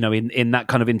in that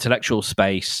kind of intellectual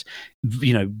space,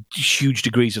 huge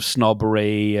degrees of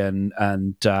snobbery and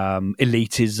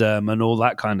elitism and all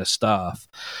that kind of stuff.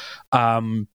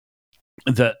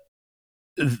 The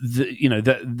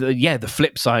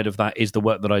flip side of that is the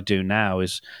work that I do now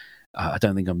is, I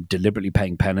don't think I'm deliberately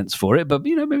paying penance for it, but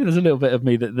maybe there's a little bit of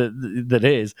me that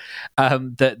is,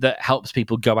 that helps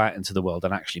people go out into the world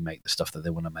and actually make the stuff that they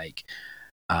want to make.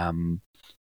 And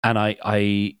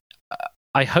I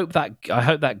hope that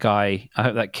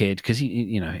kid, because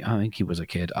he, I think he was a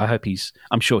kid.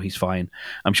 I'm sure he's fine.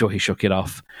 I'm sure he shook it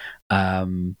off.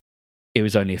 It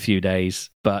was only a few days,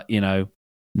 but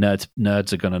nerds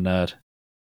are gonna nerd,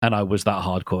 and I was that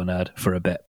hardcore nerd for a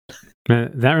bit.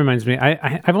 That reminds me,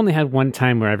 I've only had one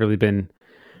time where I've really been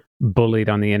bullied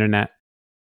on the internet,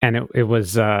 and it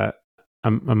was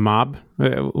a mob.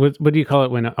 What do you call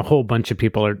it when a whole bunch of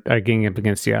people are ganging up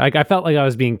against you? Like I felt like I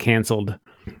was being canceled.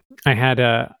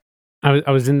 I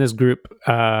was in this group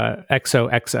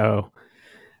XOXO,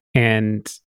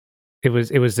 and it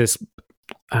was this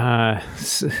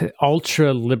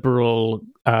ultra liberal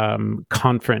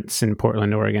conference in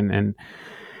Portland, Oregon,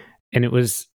 and it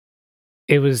was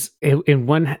in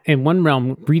one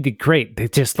realm really great. They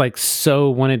just like so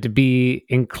wanted to be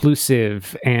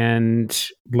inclusive and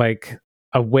like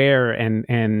aware,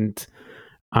 and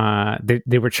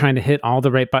they were trying to hit all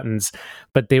the right buttons,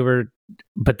 but they were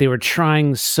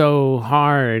trying so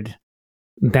hard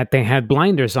that they had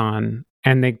blinders on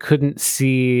and they couldn't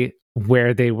see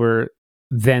where they were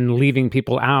then leaving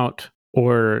people out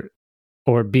or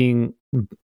being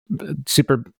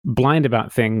super blind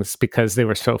about things because they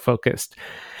were so focused.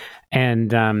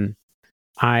 And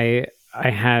I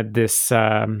had this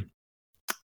I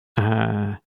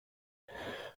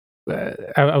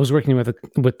was working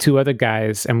with two other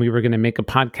guys, and we were going to make a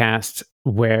podcast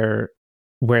where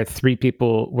three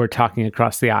people were talking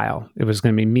across the aisle. It was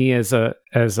going to be me as a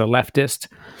leftist,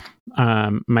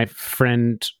 my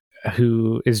friend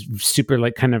who is super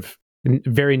like kind of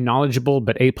very knowledgeable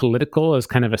but apolitical as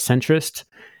kind of a centrist,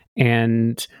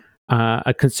 and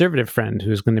a conservative friend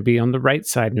who's going to be on the right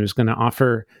side and who's going to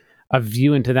offer a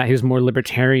view into that. He was more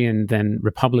libertarian than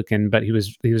Republican, but he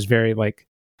was very like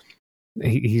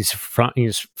he's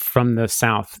from the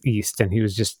Southeast, and he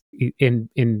was just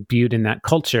imbued in that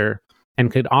culture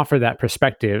and could offer that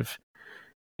perspective.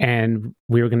 And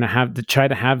we were going to try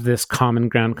to have this common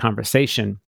ground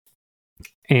conversation.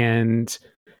 And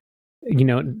you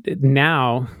know,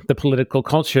 now the political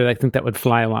culture, I think that would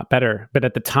fly a lot better. But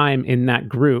at the time in that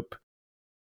group,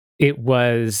 it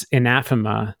was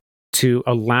anathema to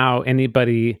allow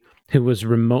anybody who was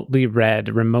remotely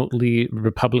red, remotely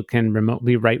Republican,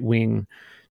 remotely right wing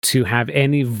to have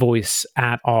any voice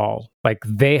at all. Like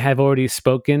they have already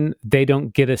spoken. They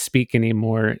don't get to speak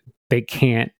anymore. They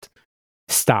can't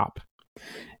stop.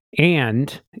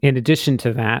 And in addition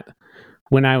to that,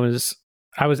 when I was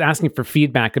asking for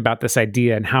feedback about this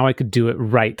idea and how I could do it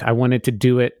right, I wanted to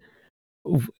do it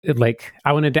like,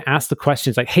 I wanted to ask the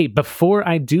questions like, hey, before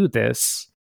I do this,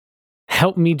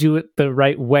 help me do it the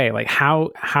right way. Like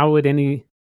how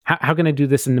can I do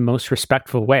this in the most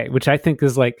respectful way? Which I think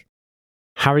is like,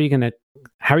 how are you going to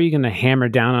hammer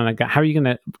down on a guy? How are you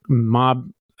going to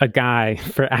mob a guy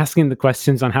for asking the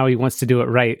questions on how he wants to do it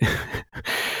right?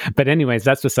 But anyways,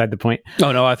 that's beside the point.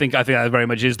 Oh no, I think that very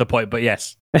much is the point, but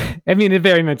yes. I mean, it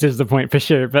very much is the point for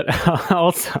sure. But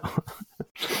also,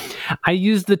 I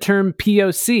use the term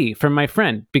POC for my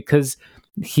friend because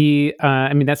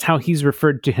that's how he's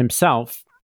referred to himself,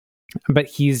 but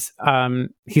he's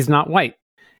not white.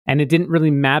 And it didn't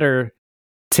really matter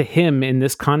to him in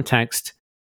this context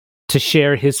to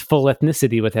share his full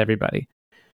ethnicity with everybody.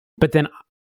 But then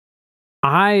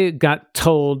I got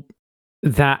told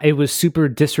that it was super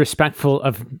disrespectful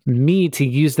of me to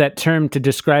use that term to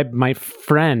describe my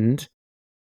friend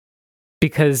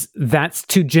because that's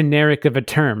too generic of a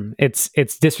term. It's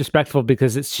disrespectful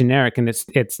because it's generic, and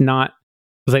it's not.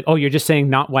 It's like, oh, you're just saying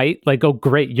not white? Like, oh,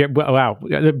 great. Wow.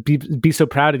 Be so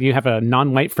proud of you have a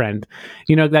non-white friend,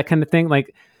 that kind of thing.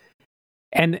 Like,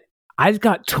 and I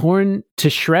got torn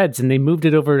to shreds, and they moved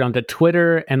it over onto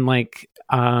Twitter, and like,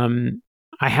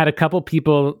 I had a couple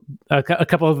people, a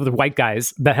couple of the white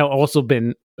guys that have also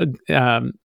been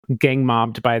gang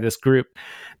mobbed by this group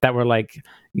that were like,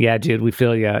 yeah, dude, we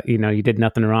feel you, you did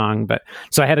nothing wrong. But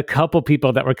so I had a couple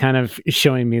people that were kind of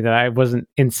showing me that I wasn't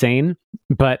insane,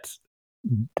 but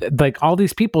like all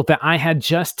these people that I had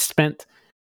just spent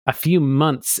a few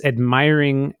months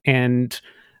admiring and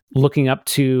looking up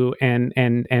to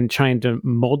and trying to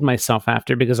mold myself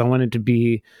after because I wanted to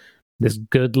be this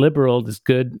good liberal, this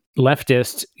good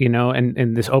leftist,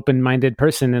 and this open-minded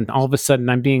person. And all of a sudden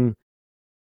I'm being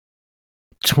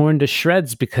torn to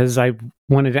shreds because I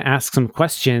wanted to ask some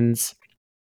questions.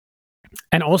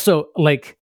 And also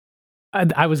like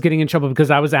I was getting in trouble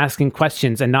because I was asking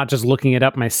questions and not just looking it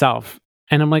up myself.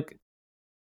 And I'm like,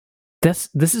 this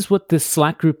is what this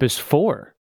Slack group is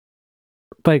for.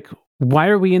 Like, why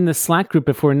are we in the Slack group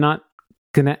if we're not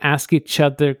going to ask each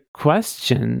other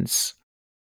questions?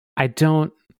 I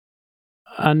don't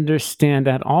understand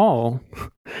at all.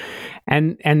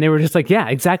 And they were just like, yeah,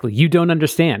 exactly. You don't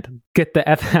understand. Get the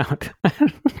F out.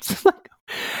 Just like,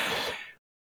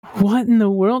 what in the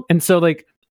world? And so like,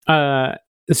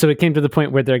 so it came to the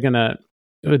point where they're gonna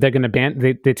ban.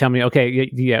 They tell me, okay,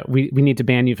 yeah, we need to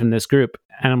ban you from this group.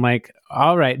 And I'm like,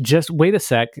 all right, just wait a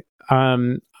sec.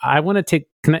 I want to take.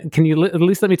 Can you at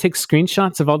least let me take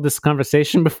screenshots of all this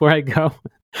conversation before I go?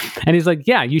 And he's like,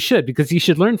 yeah, you should, because you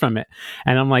should learn from it.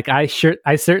 And I'm like, I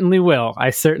certainly will. I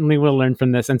certainly will learn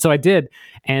from this. And so I did.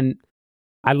 And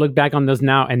I look back on those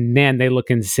now, and man, they look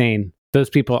insane. Those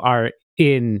people are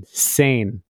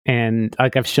insane. And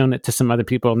like, I've shown it to some other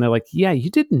people, and they're like, yeah,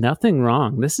 you did nothing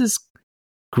wrong. This is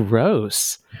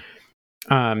gross.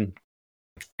 And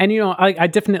I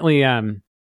definitely I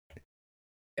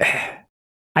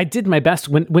did my best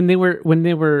when they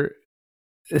were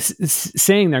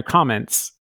saying their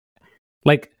comments.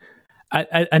 Like,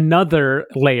 another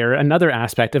layer, another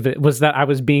aspect of it was that I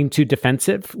was being too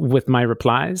defensive with my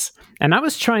replies, and I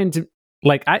was trying to,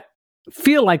 like, I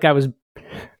feel like I was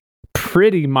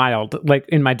pretty mild, like,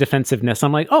 in my defensiveness.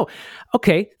 I'm like, oh,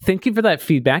 okay, thank you for that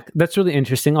feedback. That's really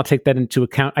interesting. I'll take that into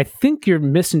account. I think you're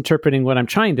misinterpreting what I'm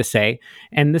trying to say,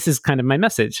 and this is kind of my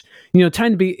message.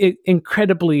 Trying to be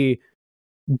incredibly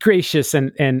gracious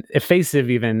and effusive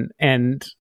even, and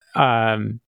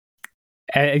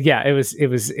yeah, it was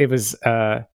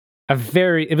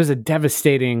a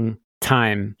devastating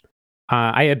time.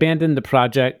 I abandoned the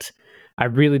project. I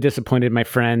really disappointed my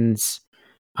friends.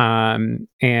 And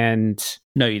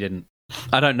no, you didn't.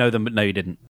 I don't know them, but no, you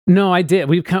didn't. No, I did.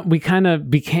 We kind of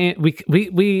became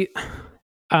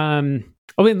I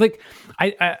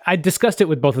discussed it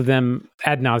with both of them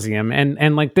ad nauseum,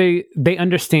 and like they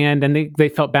understand, and they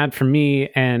felt bad for me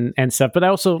and stuff. But I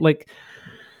also, like,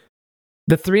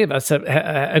 the three of us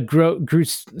grew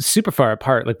super far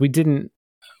apart. Like, we didn't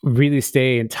really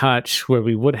stay in touch where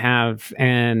we would have,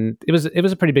 and it was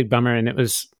a pretty big bummer, and it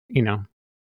was,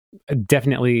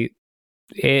 definitely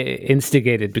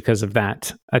instigated because of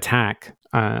that attack.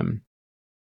 But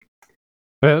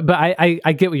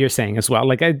I get what you're saying as well.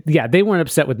 Like, they weren't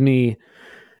upset with me,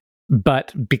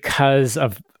 but because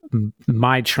of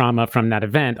my trauma from that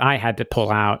event, I had to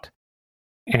pull out,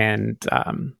 and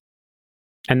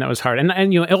that was hard.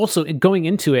 And also going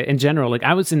into it in general, like,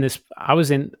 I was in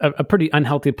a pretty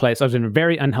unhealthy place. I was in a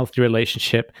very unhealthy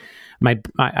relationship.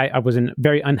 I was in a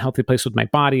very unhealthy place with my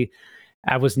body.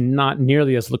 I was not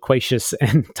nearly as loquacious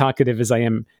and talkative as I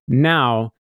am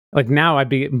now. Like, now I'd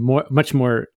be much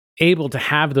more able to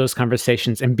have those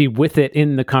conversations and be with it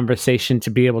in the conversation, to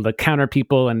be able to counter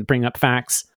people and bring up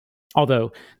facts.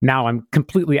 Although now I'm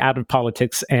completely out of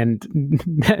politics and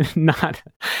not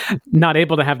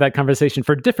able to have that conversation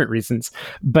for different reasons.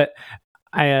 But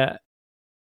I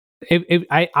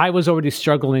was already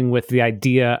struggling with the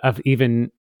idea of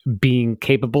even being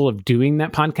capable of doing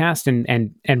that podcast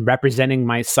and representing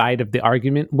my side of the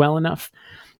argument well enough.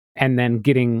 And then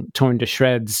getting torn to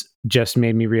shreds just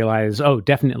made me realize, oh,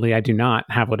 definitely I do not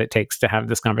have what it takes to have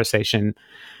this conversation.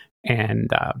 And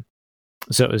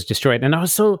so it was destroyed. And I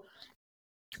was so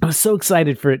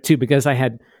excited for it too, because I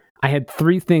had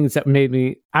three things that made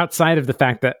me, outside of the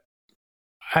fact that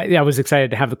I was excited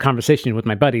to have the conversation with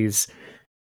my buddies.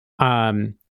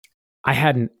 I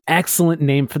had an excellent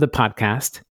name for the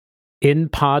podcast, In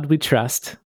Pod We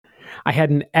Trust. I had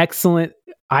an excellent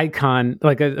icon,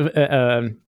 like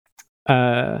a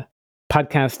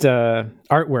podcast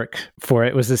artwork for it.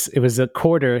 It was a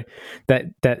quarter that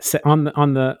on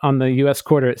the US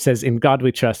quarter, it says "In God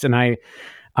We Trust," and I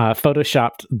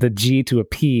photoshopped the G to a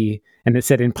P, and it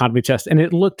said "In Pod We Trust," and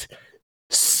it looked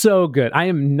so good. I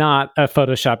am not a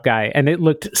Photoshop guy, and it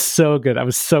looked so good. I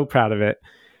was so proud of it.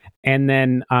 And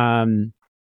then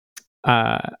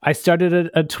I started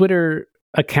a Twitter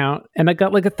account, and I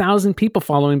got like 1,000 people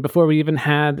following before we even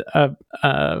had a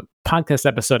podcast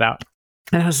episode out.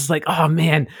 And I was just like, oh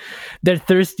man, they're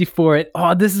thirsty for it.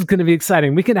 Oh, this is going to be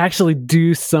exciting. We can actually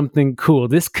do something cool.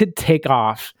 This could take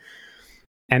off.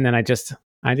 And then I just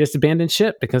abandoned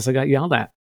ship because I got yelled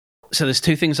at. So there's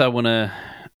two things I'd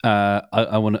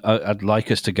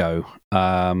like us to go.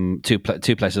 Two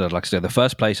places I'd like us to go. The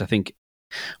first place, I think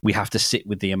we have to sit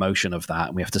with the emotion of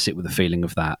that. We have to sit with the feeling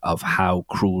of that, of how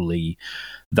cruelly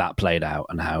that played out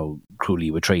and how cruelly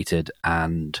you were treated,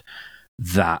 and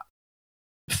that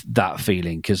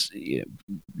feeling. Because,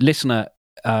 listener,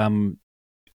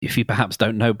 if you perhaps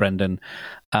don't know Brendan,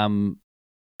 the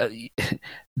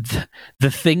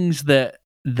things that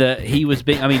he was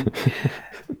being, I mean,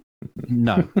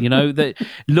 no, that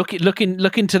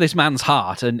look into this man's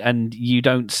heart, and you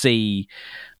don't see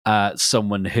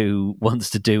someone who wants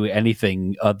to do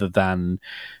anything other than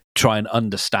try and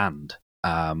understand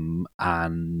and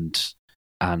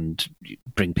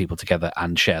bring people together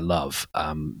and share love.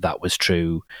 That was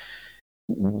true.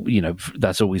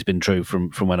 That's always been true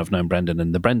from when I've known Brendan,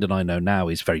 and the Brendan I know now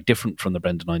is very different from the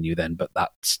Brendan I knew then. But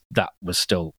that was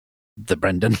still the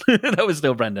Brendan. That was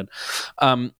still Brendan.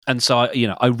 And so,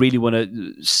 I really want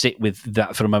to sit with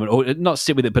that for a moment, or not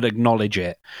sit with it, but acknowledge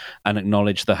it and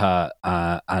acknowledge the hurt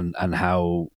and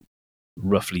how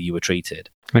roughly you were treated.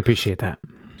 I appreciate that.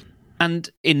 And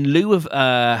in lieu of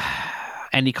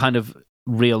any kind of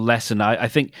real lesson, I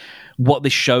think what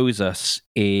this shows us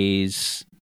is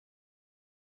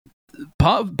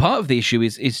part of the issue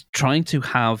is trying to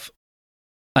have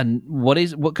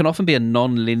what can often be a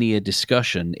non-linear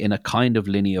discussion in a kind of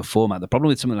linear format. The problem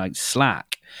with something like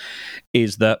Slack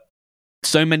is that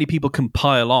so many people can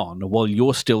pile on while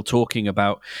you're still talking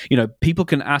about, people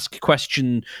can ask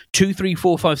question 2, 3,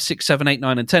 4, 5, 6, 7, 8,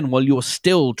 9, and 10 while you're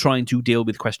still trying to deal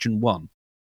with question 1.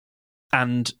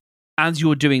 And as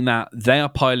you're doing that, they are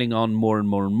piling on more and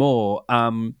more and more.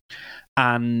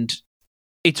 And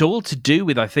it's all to do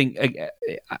with, I think,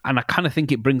 and I kind of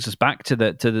think it brings us back to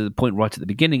the point right at the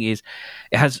beginning, is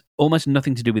it has almost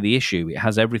nothing to do with the issue. It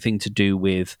has everything to do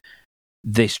with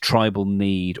this tribal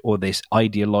need or this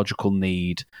ideological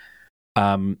need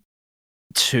to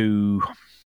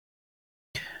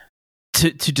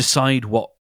decide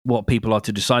what people are,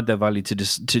 to decide their value,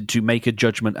 to make a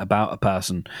judgment about a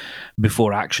person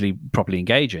before actually properly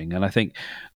engaging. And I think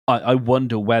I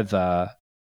wonder whether,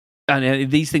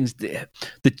 and these things,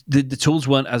 the tools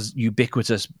weren't as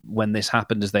ubiquitous when this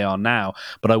happened as they are now,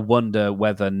 but I wonder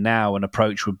whether now an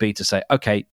approach would be to say,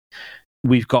 okay,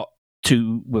 we've got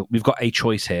a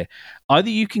choice here. Either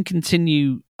you can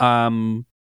continue piling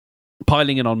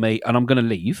in on me and I'm going to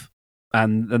leave,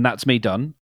 and that's me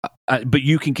done, but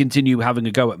you can continue having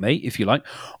a go at me if you like,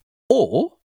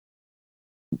 or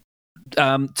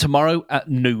tomorrow at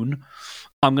noon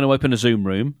I'm going to open a Zoom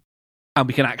room and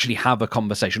we can actually have a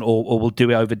conversation, or we'll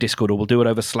do it over Discord, or we'll do it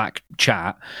over Slack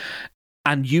chat,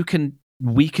 and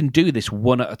we can do this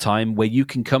one at a time, where you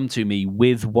can come to me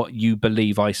with what you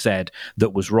believe I said that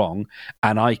was wrong,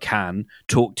 and I can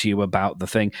talk to you about the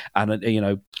thing. And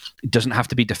it doesn't have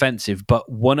to be defensive,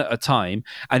 but one at a time.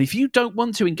 And if you don't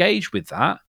want to engage with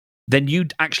that, then you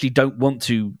actually don't want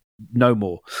to know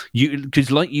more. Because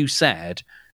like you said,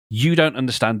 you don't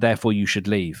understand, therefore you should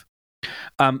leave.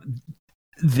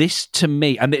 This, to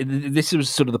me, and this was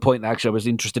sort of the point that actually I was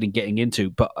interested in getting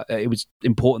into, but it was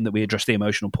important that we address the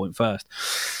emotional point first.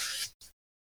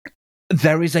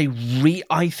 There is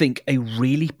I think a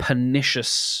really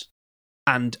pernicious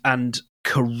and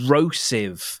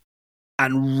corrosive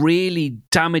and really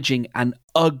damaging and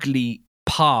ugly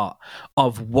part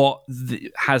of what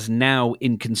has now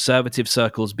in conservative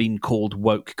circles been called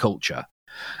woke culture.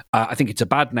 I think it's a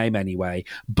bad name anyway,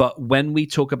 but when we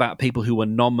talk about people who are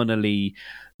nominally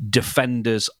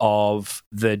defenders of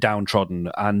the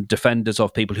downtrodden and defenders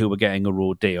of people who were getting a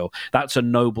raw deal, that's a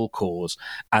noble cause,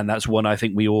 and that's one I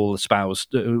think we all espouse,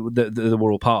 that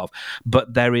we're all part of.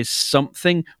 But there is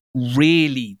something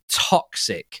really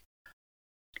toxic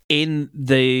in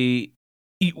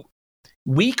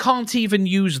we can't even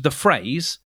use the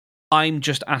phrase, I'm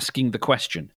just asking the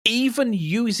question. Even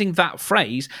using that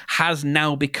phrase has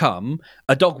now become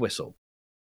a dog whistle,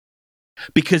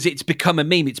 because it's become a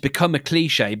meme, it's become a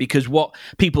cliche, because what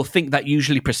people think that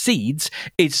usually precedes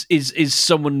is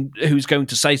someone who's going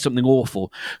to say something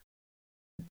awful.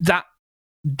 That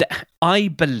I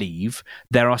believe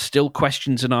there are still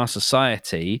questions in our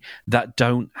society that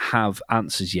don't have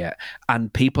answers yet,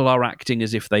 and people are acting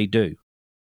as if they do.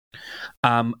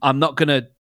 I'm not going to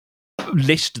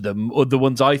list them, or the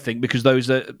ones I think, because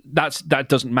that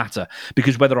doesn't matter,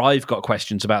 because whether I've got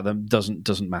questions about them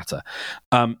doesn't matter.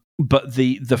 But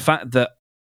the fact that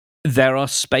there are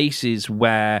spaces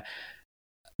where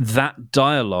that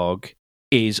dialogue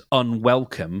is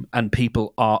unwelcome and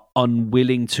people are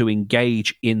unwilling to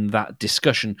engage in that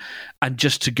discussion, and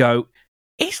just to go,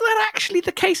 is that actually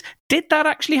the case? Did that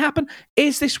actually happen?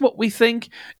 Is this what we think?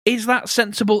 Is that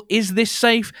sensible? Is this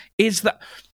safe? Is that...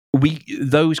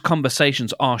 those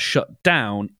conversations are shut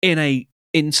down in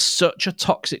such a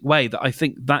toxic way that I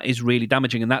think that is really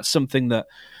damaging, and that's something that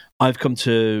I've come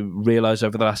to realize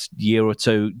over the last year or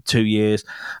 2 years,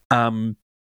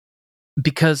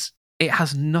 because it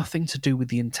has nothing to do with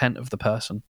the intent of the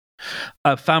person.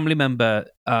 A family member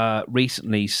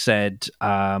recently said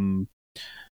there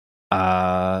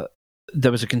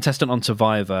was a contestant on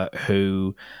Survivor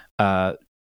who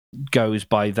goes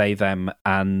by they them,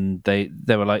 and they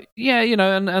were like, yeah,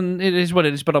 and it is what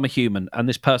it is, but I'm a human. And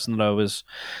this person that I was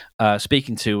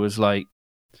speaking to was like,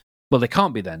 well, they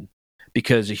can't be then,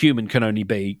 because a human can only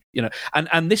be,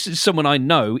 and this is someone I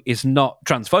know is not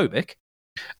transphobic,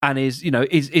 and is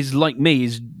like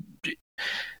me,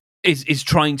 is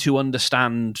trying to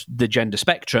understand the gender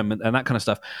spectrum and that kind of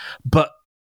stuff. But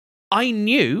I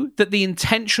knew that the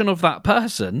intention of that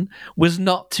person was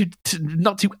not to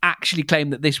actually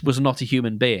claim that this was not a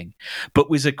human being, but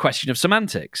was a question of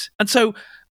semantics. And so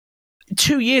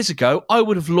 2 years ago, I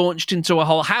would have launched into a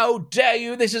whole, how dare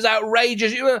you, this is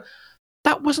outrageous.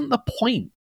 That wasn't the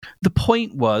point. The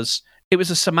point was, it was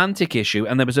a semantic issue,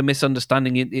 and there was a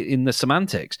misunderstanding in the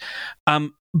semantics.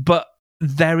 But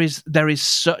there is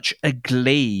such a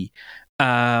glee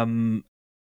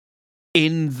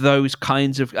in those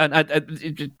kinds of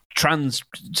trans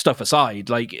stuff aside,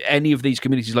 like any of these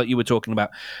communities, like you were talking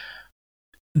about,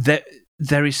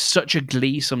 there is such a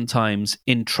glee sometimes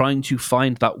in trying to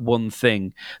find that one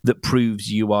thing that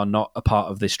proves you are not a part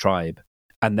of this tribe,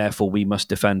 and therefore we must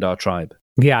defend our tribe.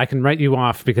 Yeah, I can write you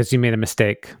off because you made a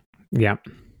mistake. Yeah.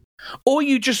 Or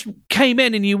you just came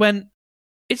in and you went,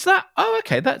 is that, oh,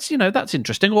 okay, that's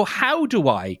interesting. Or how do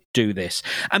I do this?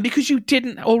 And because you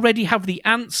didn't already have the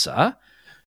answer,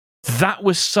 that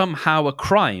was somehow a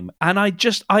crime. And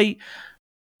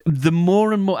the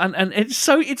more and more, and it's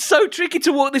so tricky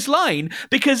to walk this line,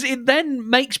 because it then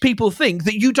makes people think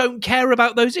that you don't care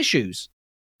about those issues.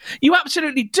 You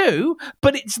absolutely do,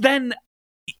 but it's then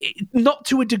not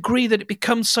to a degree that it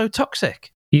becomes so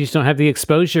toxic. You just don't have the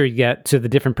exposure yet to the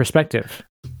different perspective.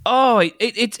 Oh,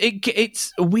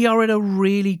 it's we are in a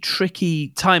really tricky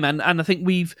time, and I think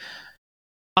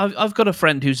I've got a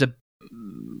friend who's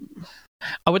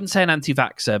I wouldn't say an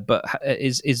anti-vaxxer, but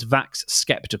is vax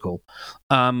skeptical,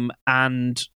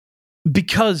 and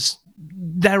because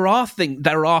there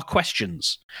are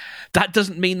questions. That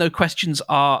doesn't mean those questions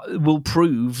will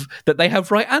prove that they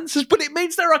have right answers, but it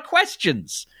means there are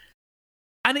questions.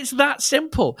 And it's that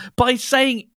simple. By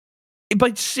simply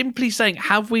saying,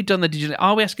 have we done the digital,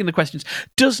 are we asking the questions,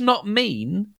 does not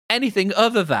mean anything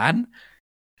other than,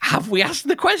 have we asked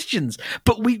the questions?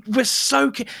 But we're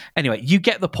so... Anyway, you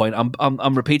get the point.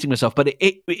 I'm repeating myself, but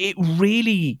it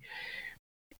really...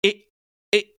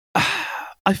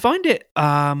 I find it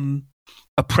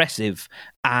oppressive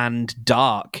and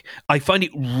dark. I find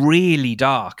it really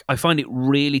dark. I find it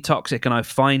really toxic, and I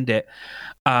find it...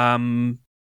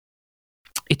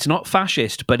 it's not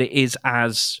fascist, but it is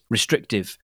as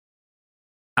restrictive.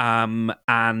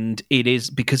 And it is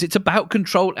because it's about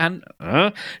control and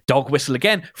dog whistle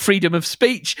again, freedom of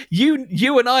speech.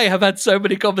 You and I have had so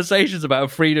many conversations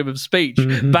about freedom of speech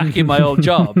back in my old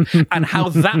job, and how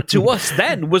that to us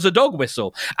then was a dog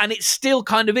whistle. And it still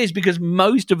kind of is, because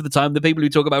most of the time the people who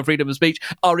talk about freedom of speech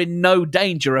are in no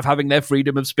danger of having their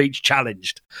freedom of speech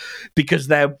challenged, because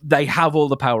they have all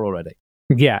the power already.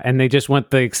 Yeah, and they just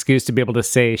want the excuse to be able to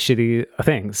say shitty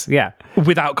things. Yeah.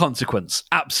 Without consequence.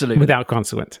 Absolutely. Without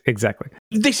consequence. Exactly.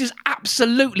 This is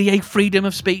absolutely a freedom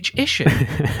of speech issue.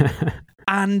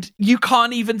 And you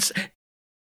can't even...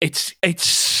 It's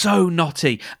so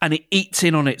knotty, and it eats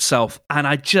in on itself. And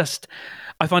I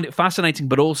find it fascinating,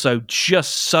 but also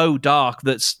just so dark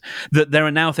that there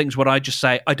are now things where I just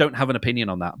say, I don't have an opinion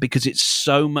on that, because it's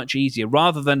so much easier.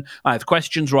 Rather than I have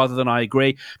questions, rather than I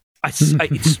agree...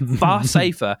 it's far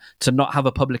safer to not have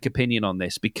a public opinion on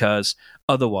this, because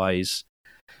otherwise,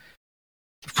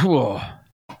 I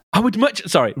would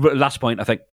last point,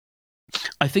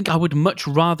 I think I would much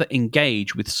rather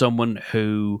engage with someone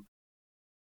who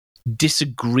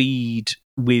disagreed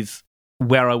with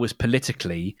where I was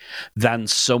politically than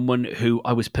someone who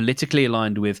I was politically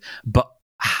aligned with, but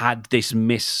had this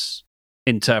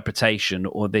misinterpretation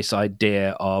or this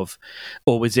idea of,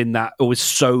 or was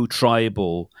so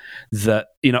tribal that,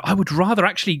 I would rather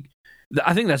actually,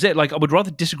 I think that's it. Like, I would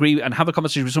rather disagree and have a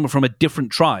conversation with someone from a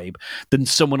different tribe than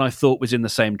someone I thought was in the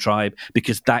same tribe,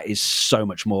 because that is so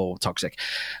much more toxic.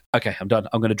 Okay, I'm done.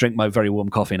 I'm going to drink my very warm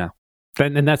coffee now.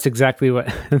 And that's exactly what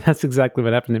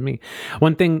happened to me.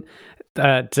 One thing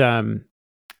that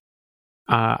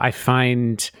I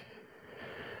find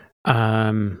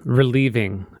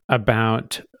relieving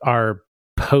about our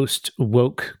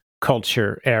post-woke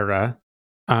culture era,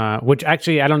 which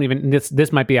actually I don't even,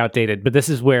 this might be outdated, but this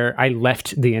is where I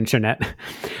left the internet.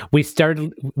 We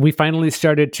finally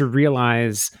started to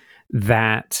realize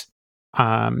that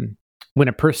when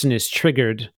a person is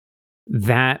triggered,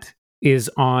 that is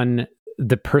on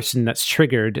the person that's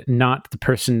triggered, not the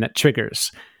person that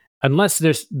triggers. Unless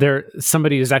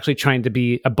somebody is actually trying to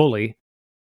be a bully,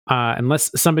 unless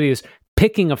somebody is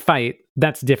picking a fight,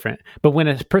 that's different. But when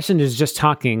a person is just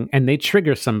talking and they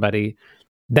trigger somebody,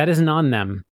 that isn't on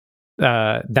them.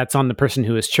 That's on the person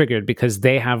who is triggered, because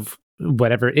they have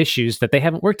whatever issues that they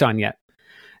haven't worked on yet.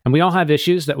 And we all have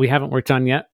issues that we haven't worked on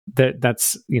yet.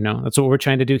 That's what we're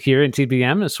trying to do here in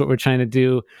TBM. That's what we're trying to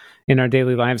do in our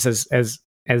daily lives as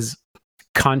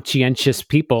conscientious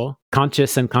people,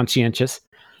 conscious and conscientious.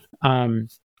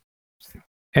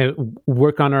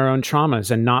 work on our own traumas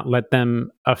and not let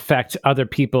them affect other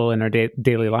people in our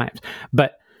daily lives.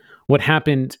 But what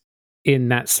happened in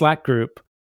that Slack group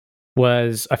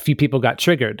was a few people got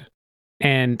triggered.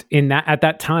 And at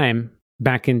that time,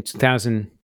 back in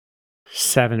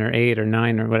 2007 or 8 or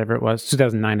 9 or whatever it was,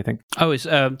 2009, I think. Oh, it's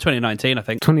 2019, I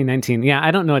think. 2019. Yeah,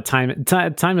 I don't know what time.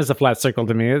 Time is a flat circle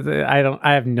to me.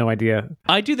 I have no idea.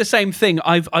 I do the same thing.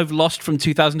 I've lost from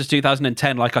 2000 to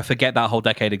 2010. Like, I forget that whole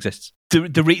decade exists.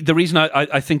 The reason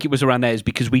I think it was around there is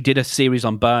because we did a series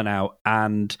on burnout,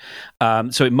 and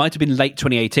so it might have been late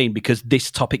 2018 because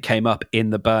this topic came up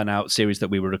in the burnout series that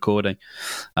we were recording,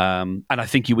 and I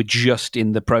think you were just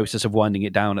in the process of winding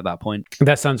it down at that point.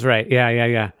 That sounds right.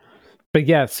 Yeah. But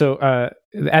yeah, so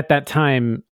at that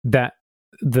time, that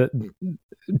the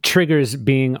triggers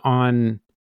being on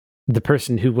the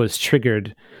person who was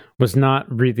triggered was not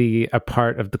really a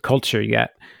part of the culture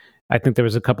yet. I think there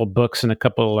was a couple books and a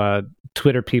couple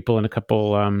Twitter people and a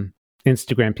couple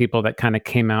Instagram people that kind of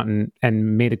came out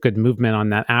and made a good movement on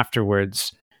that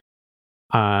afterwards.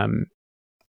 But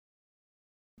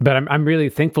I'm really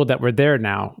thankful that we're there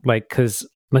now. Like, because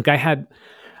like I had.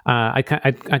 I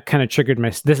kind of triggered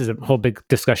this is a whole big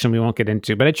discussion we won't get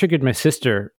into, but I triggered my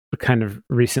sister kind of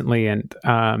recently, and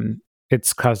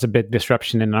it's caused a big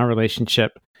disruption in our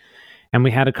relationship. And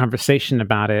we had a conversation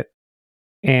about it.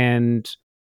 And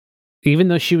even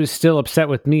though she was still upset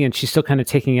with me and she's still kind of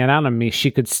taking it out on me, she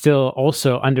could still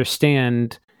also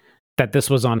understand that this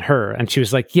was on her. And she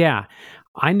was like, yeah,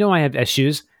 I know I have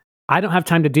issues. I don't have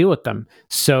time to deal with them.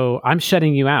 So I'm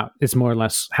shutting you out is more or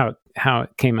less how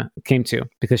it came to,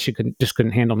 because she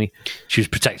couldn't handle me. She was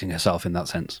protecting herself in that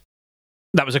sense.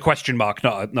 That was a question mark,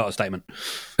 not a statement.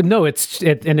 No, it's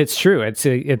true. It's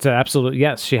an absolute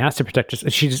yes. She has to protect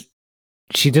herself.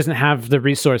 She doesn't have the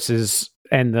resources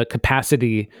and the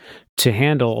capacity to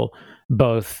handle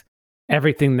both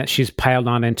everything that she's piled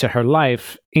on into her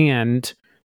life and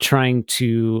trying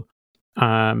to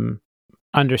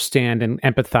understand and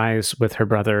empathize with her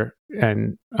brother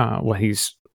and what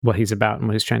he's about and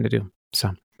what he's trying to do.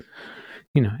 So,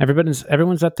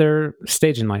 everyone's at their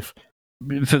stage in life.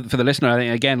 For the listener, I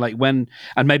think, again, like when,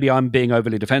 and maybe I'm being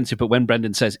overly defensive, but when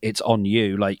Brendan says it's on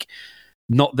you, like,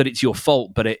 not that it's your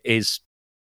fault, but it is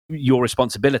your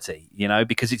responsibility,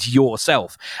 because it's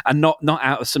yourself, and not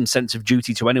out of some sense of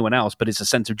duty to anyone else, but it's a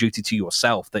sense of duty to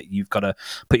yourself that you've got to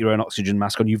put your own oxygen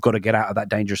mask on. You've got to get out of that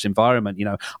dangerous environment.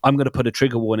 I'm going to put a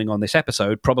trigger warning on this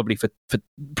episode, probably for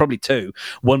probably two.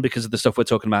 One, because of the stuff we're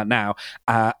talking about now,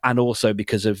 and also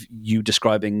because of you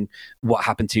describing what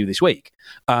happened to you this week.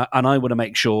 And I want to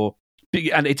make sure,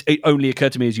 and it only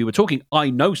occurred to me as you were talking,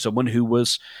 I know someone who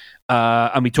was,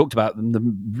 and we talked about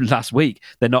them last week.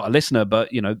 They're not a listener, but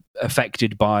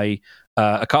affected by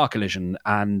a car collision,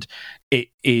 and it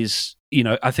is,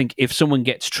 I think if someone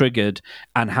gets triggered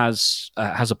and has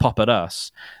a pop at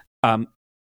us,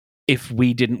 if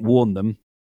we didn't warn them,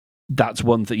 that's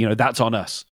one thing. That's on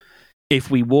us. If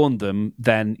we warn them,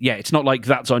 then yeah, it's not like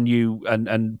that's on you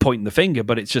and pointing the finger,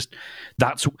 but it's just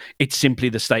it's simply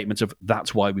the statement of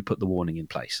that's why we put the warning in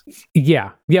place.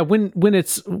 Yeah. When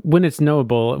it's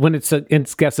knowable, when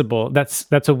it's guessable,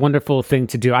 that's a wonderful thing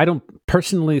to do. I don't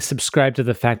personally subscribe to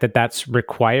the fact that that's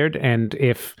required, and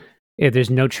if there's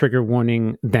no trigger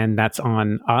warning, then that's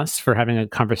on us for having a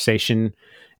conversation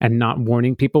and not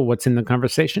warning people what's in the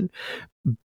conversation.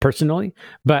 Personally,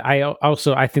 but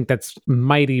I think that's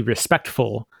mighty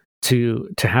respectful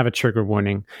to have a trigger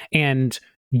warning. And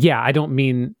yeah, I don't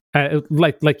mean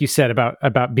like you said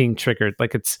about being triggered.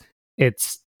 Like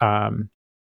it's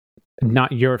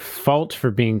not your fault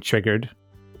for being triggered,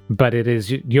 but it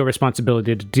is your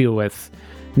responsibility to deal with,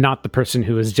 not the person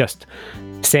who is just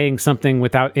saying something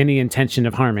without any intention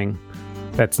of harming.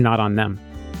 That's not on them.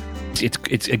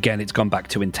 It's gone back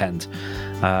to intent.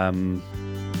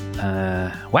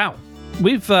 Wow,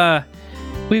 we've done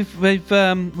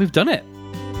it.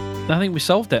 I think we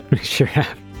solved it. We sure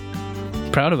have.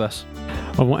 Proud of us.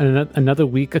 Another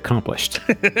week accomplished.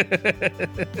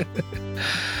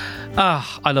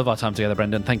 I love our time together,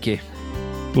 Brendan. Thank you.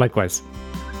 Likewise.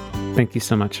 Thank you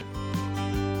so much.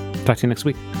 Talk to you next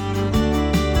week.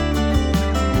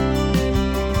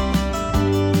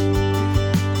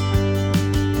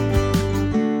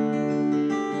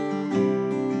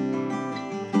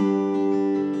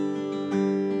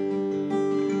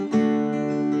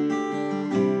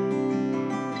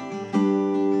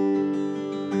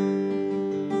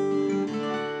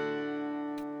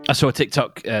 I saw a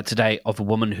TikTok today of a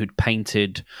woman who'd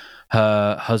painted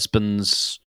her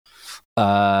husband's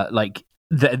like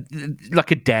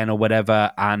a den or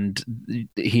whatever, and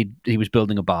he was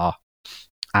building a bar,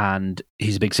 and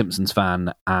he's a big Simpsons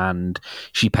fan, and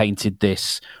she painted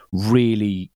this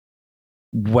really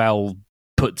well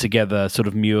put together sort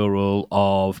of mural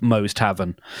of Moe's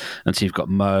Tavern, and so you've got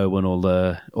Moe and all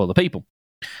the people,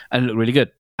 and it looked really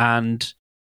good. And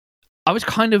I was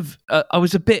kind of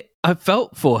I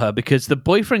felt for her because the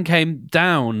boyfriend came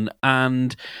down,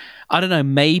 and I don't know,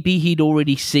 maybe he'd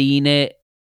already seen it,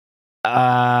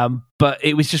 but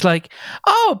it was just like,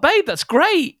 oh babe, that's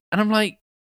great, and I'm like,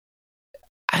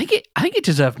 I think it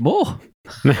deserved more.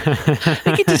 I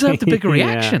think it deserved a bigger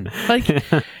reaction. Yeah. Like,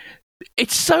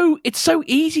 it's so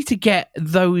easy to get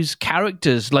those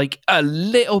characters like a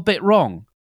little bit wrong.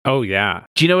 Oh yeah.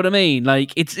 Do you know what I mean?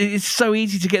 Like, it's so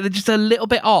easy to get just a little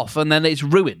bit off, and then it's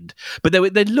ruined. But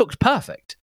they looked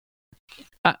perfect.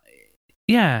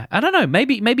 Yeah, I don't know.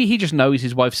 Maybe he just knows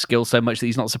his wife's skill so much that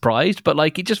he's not surprised. But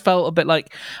like, it just felt a bit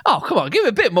like, oh come on, give it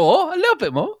a bit more, a little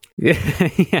bit more.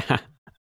 Yeah.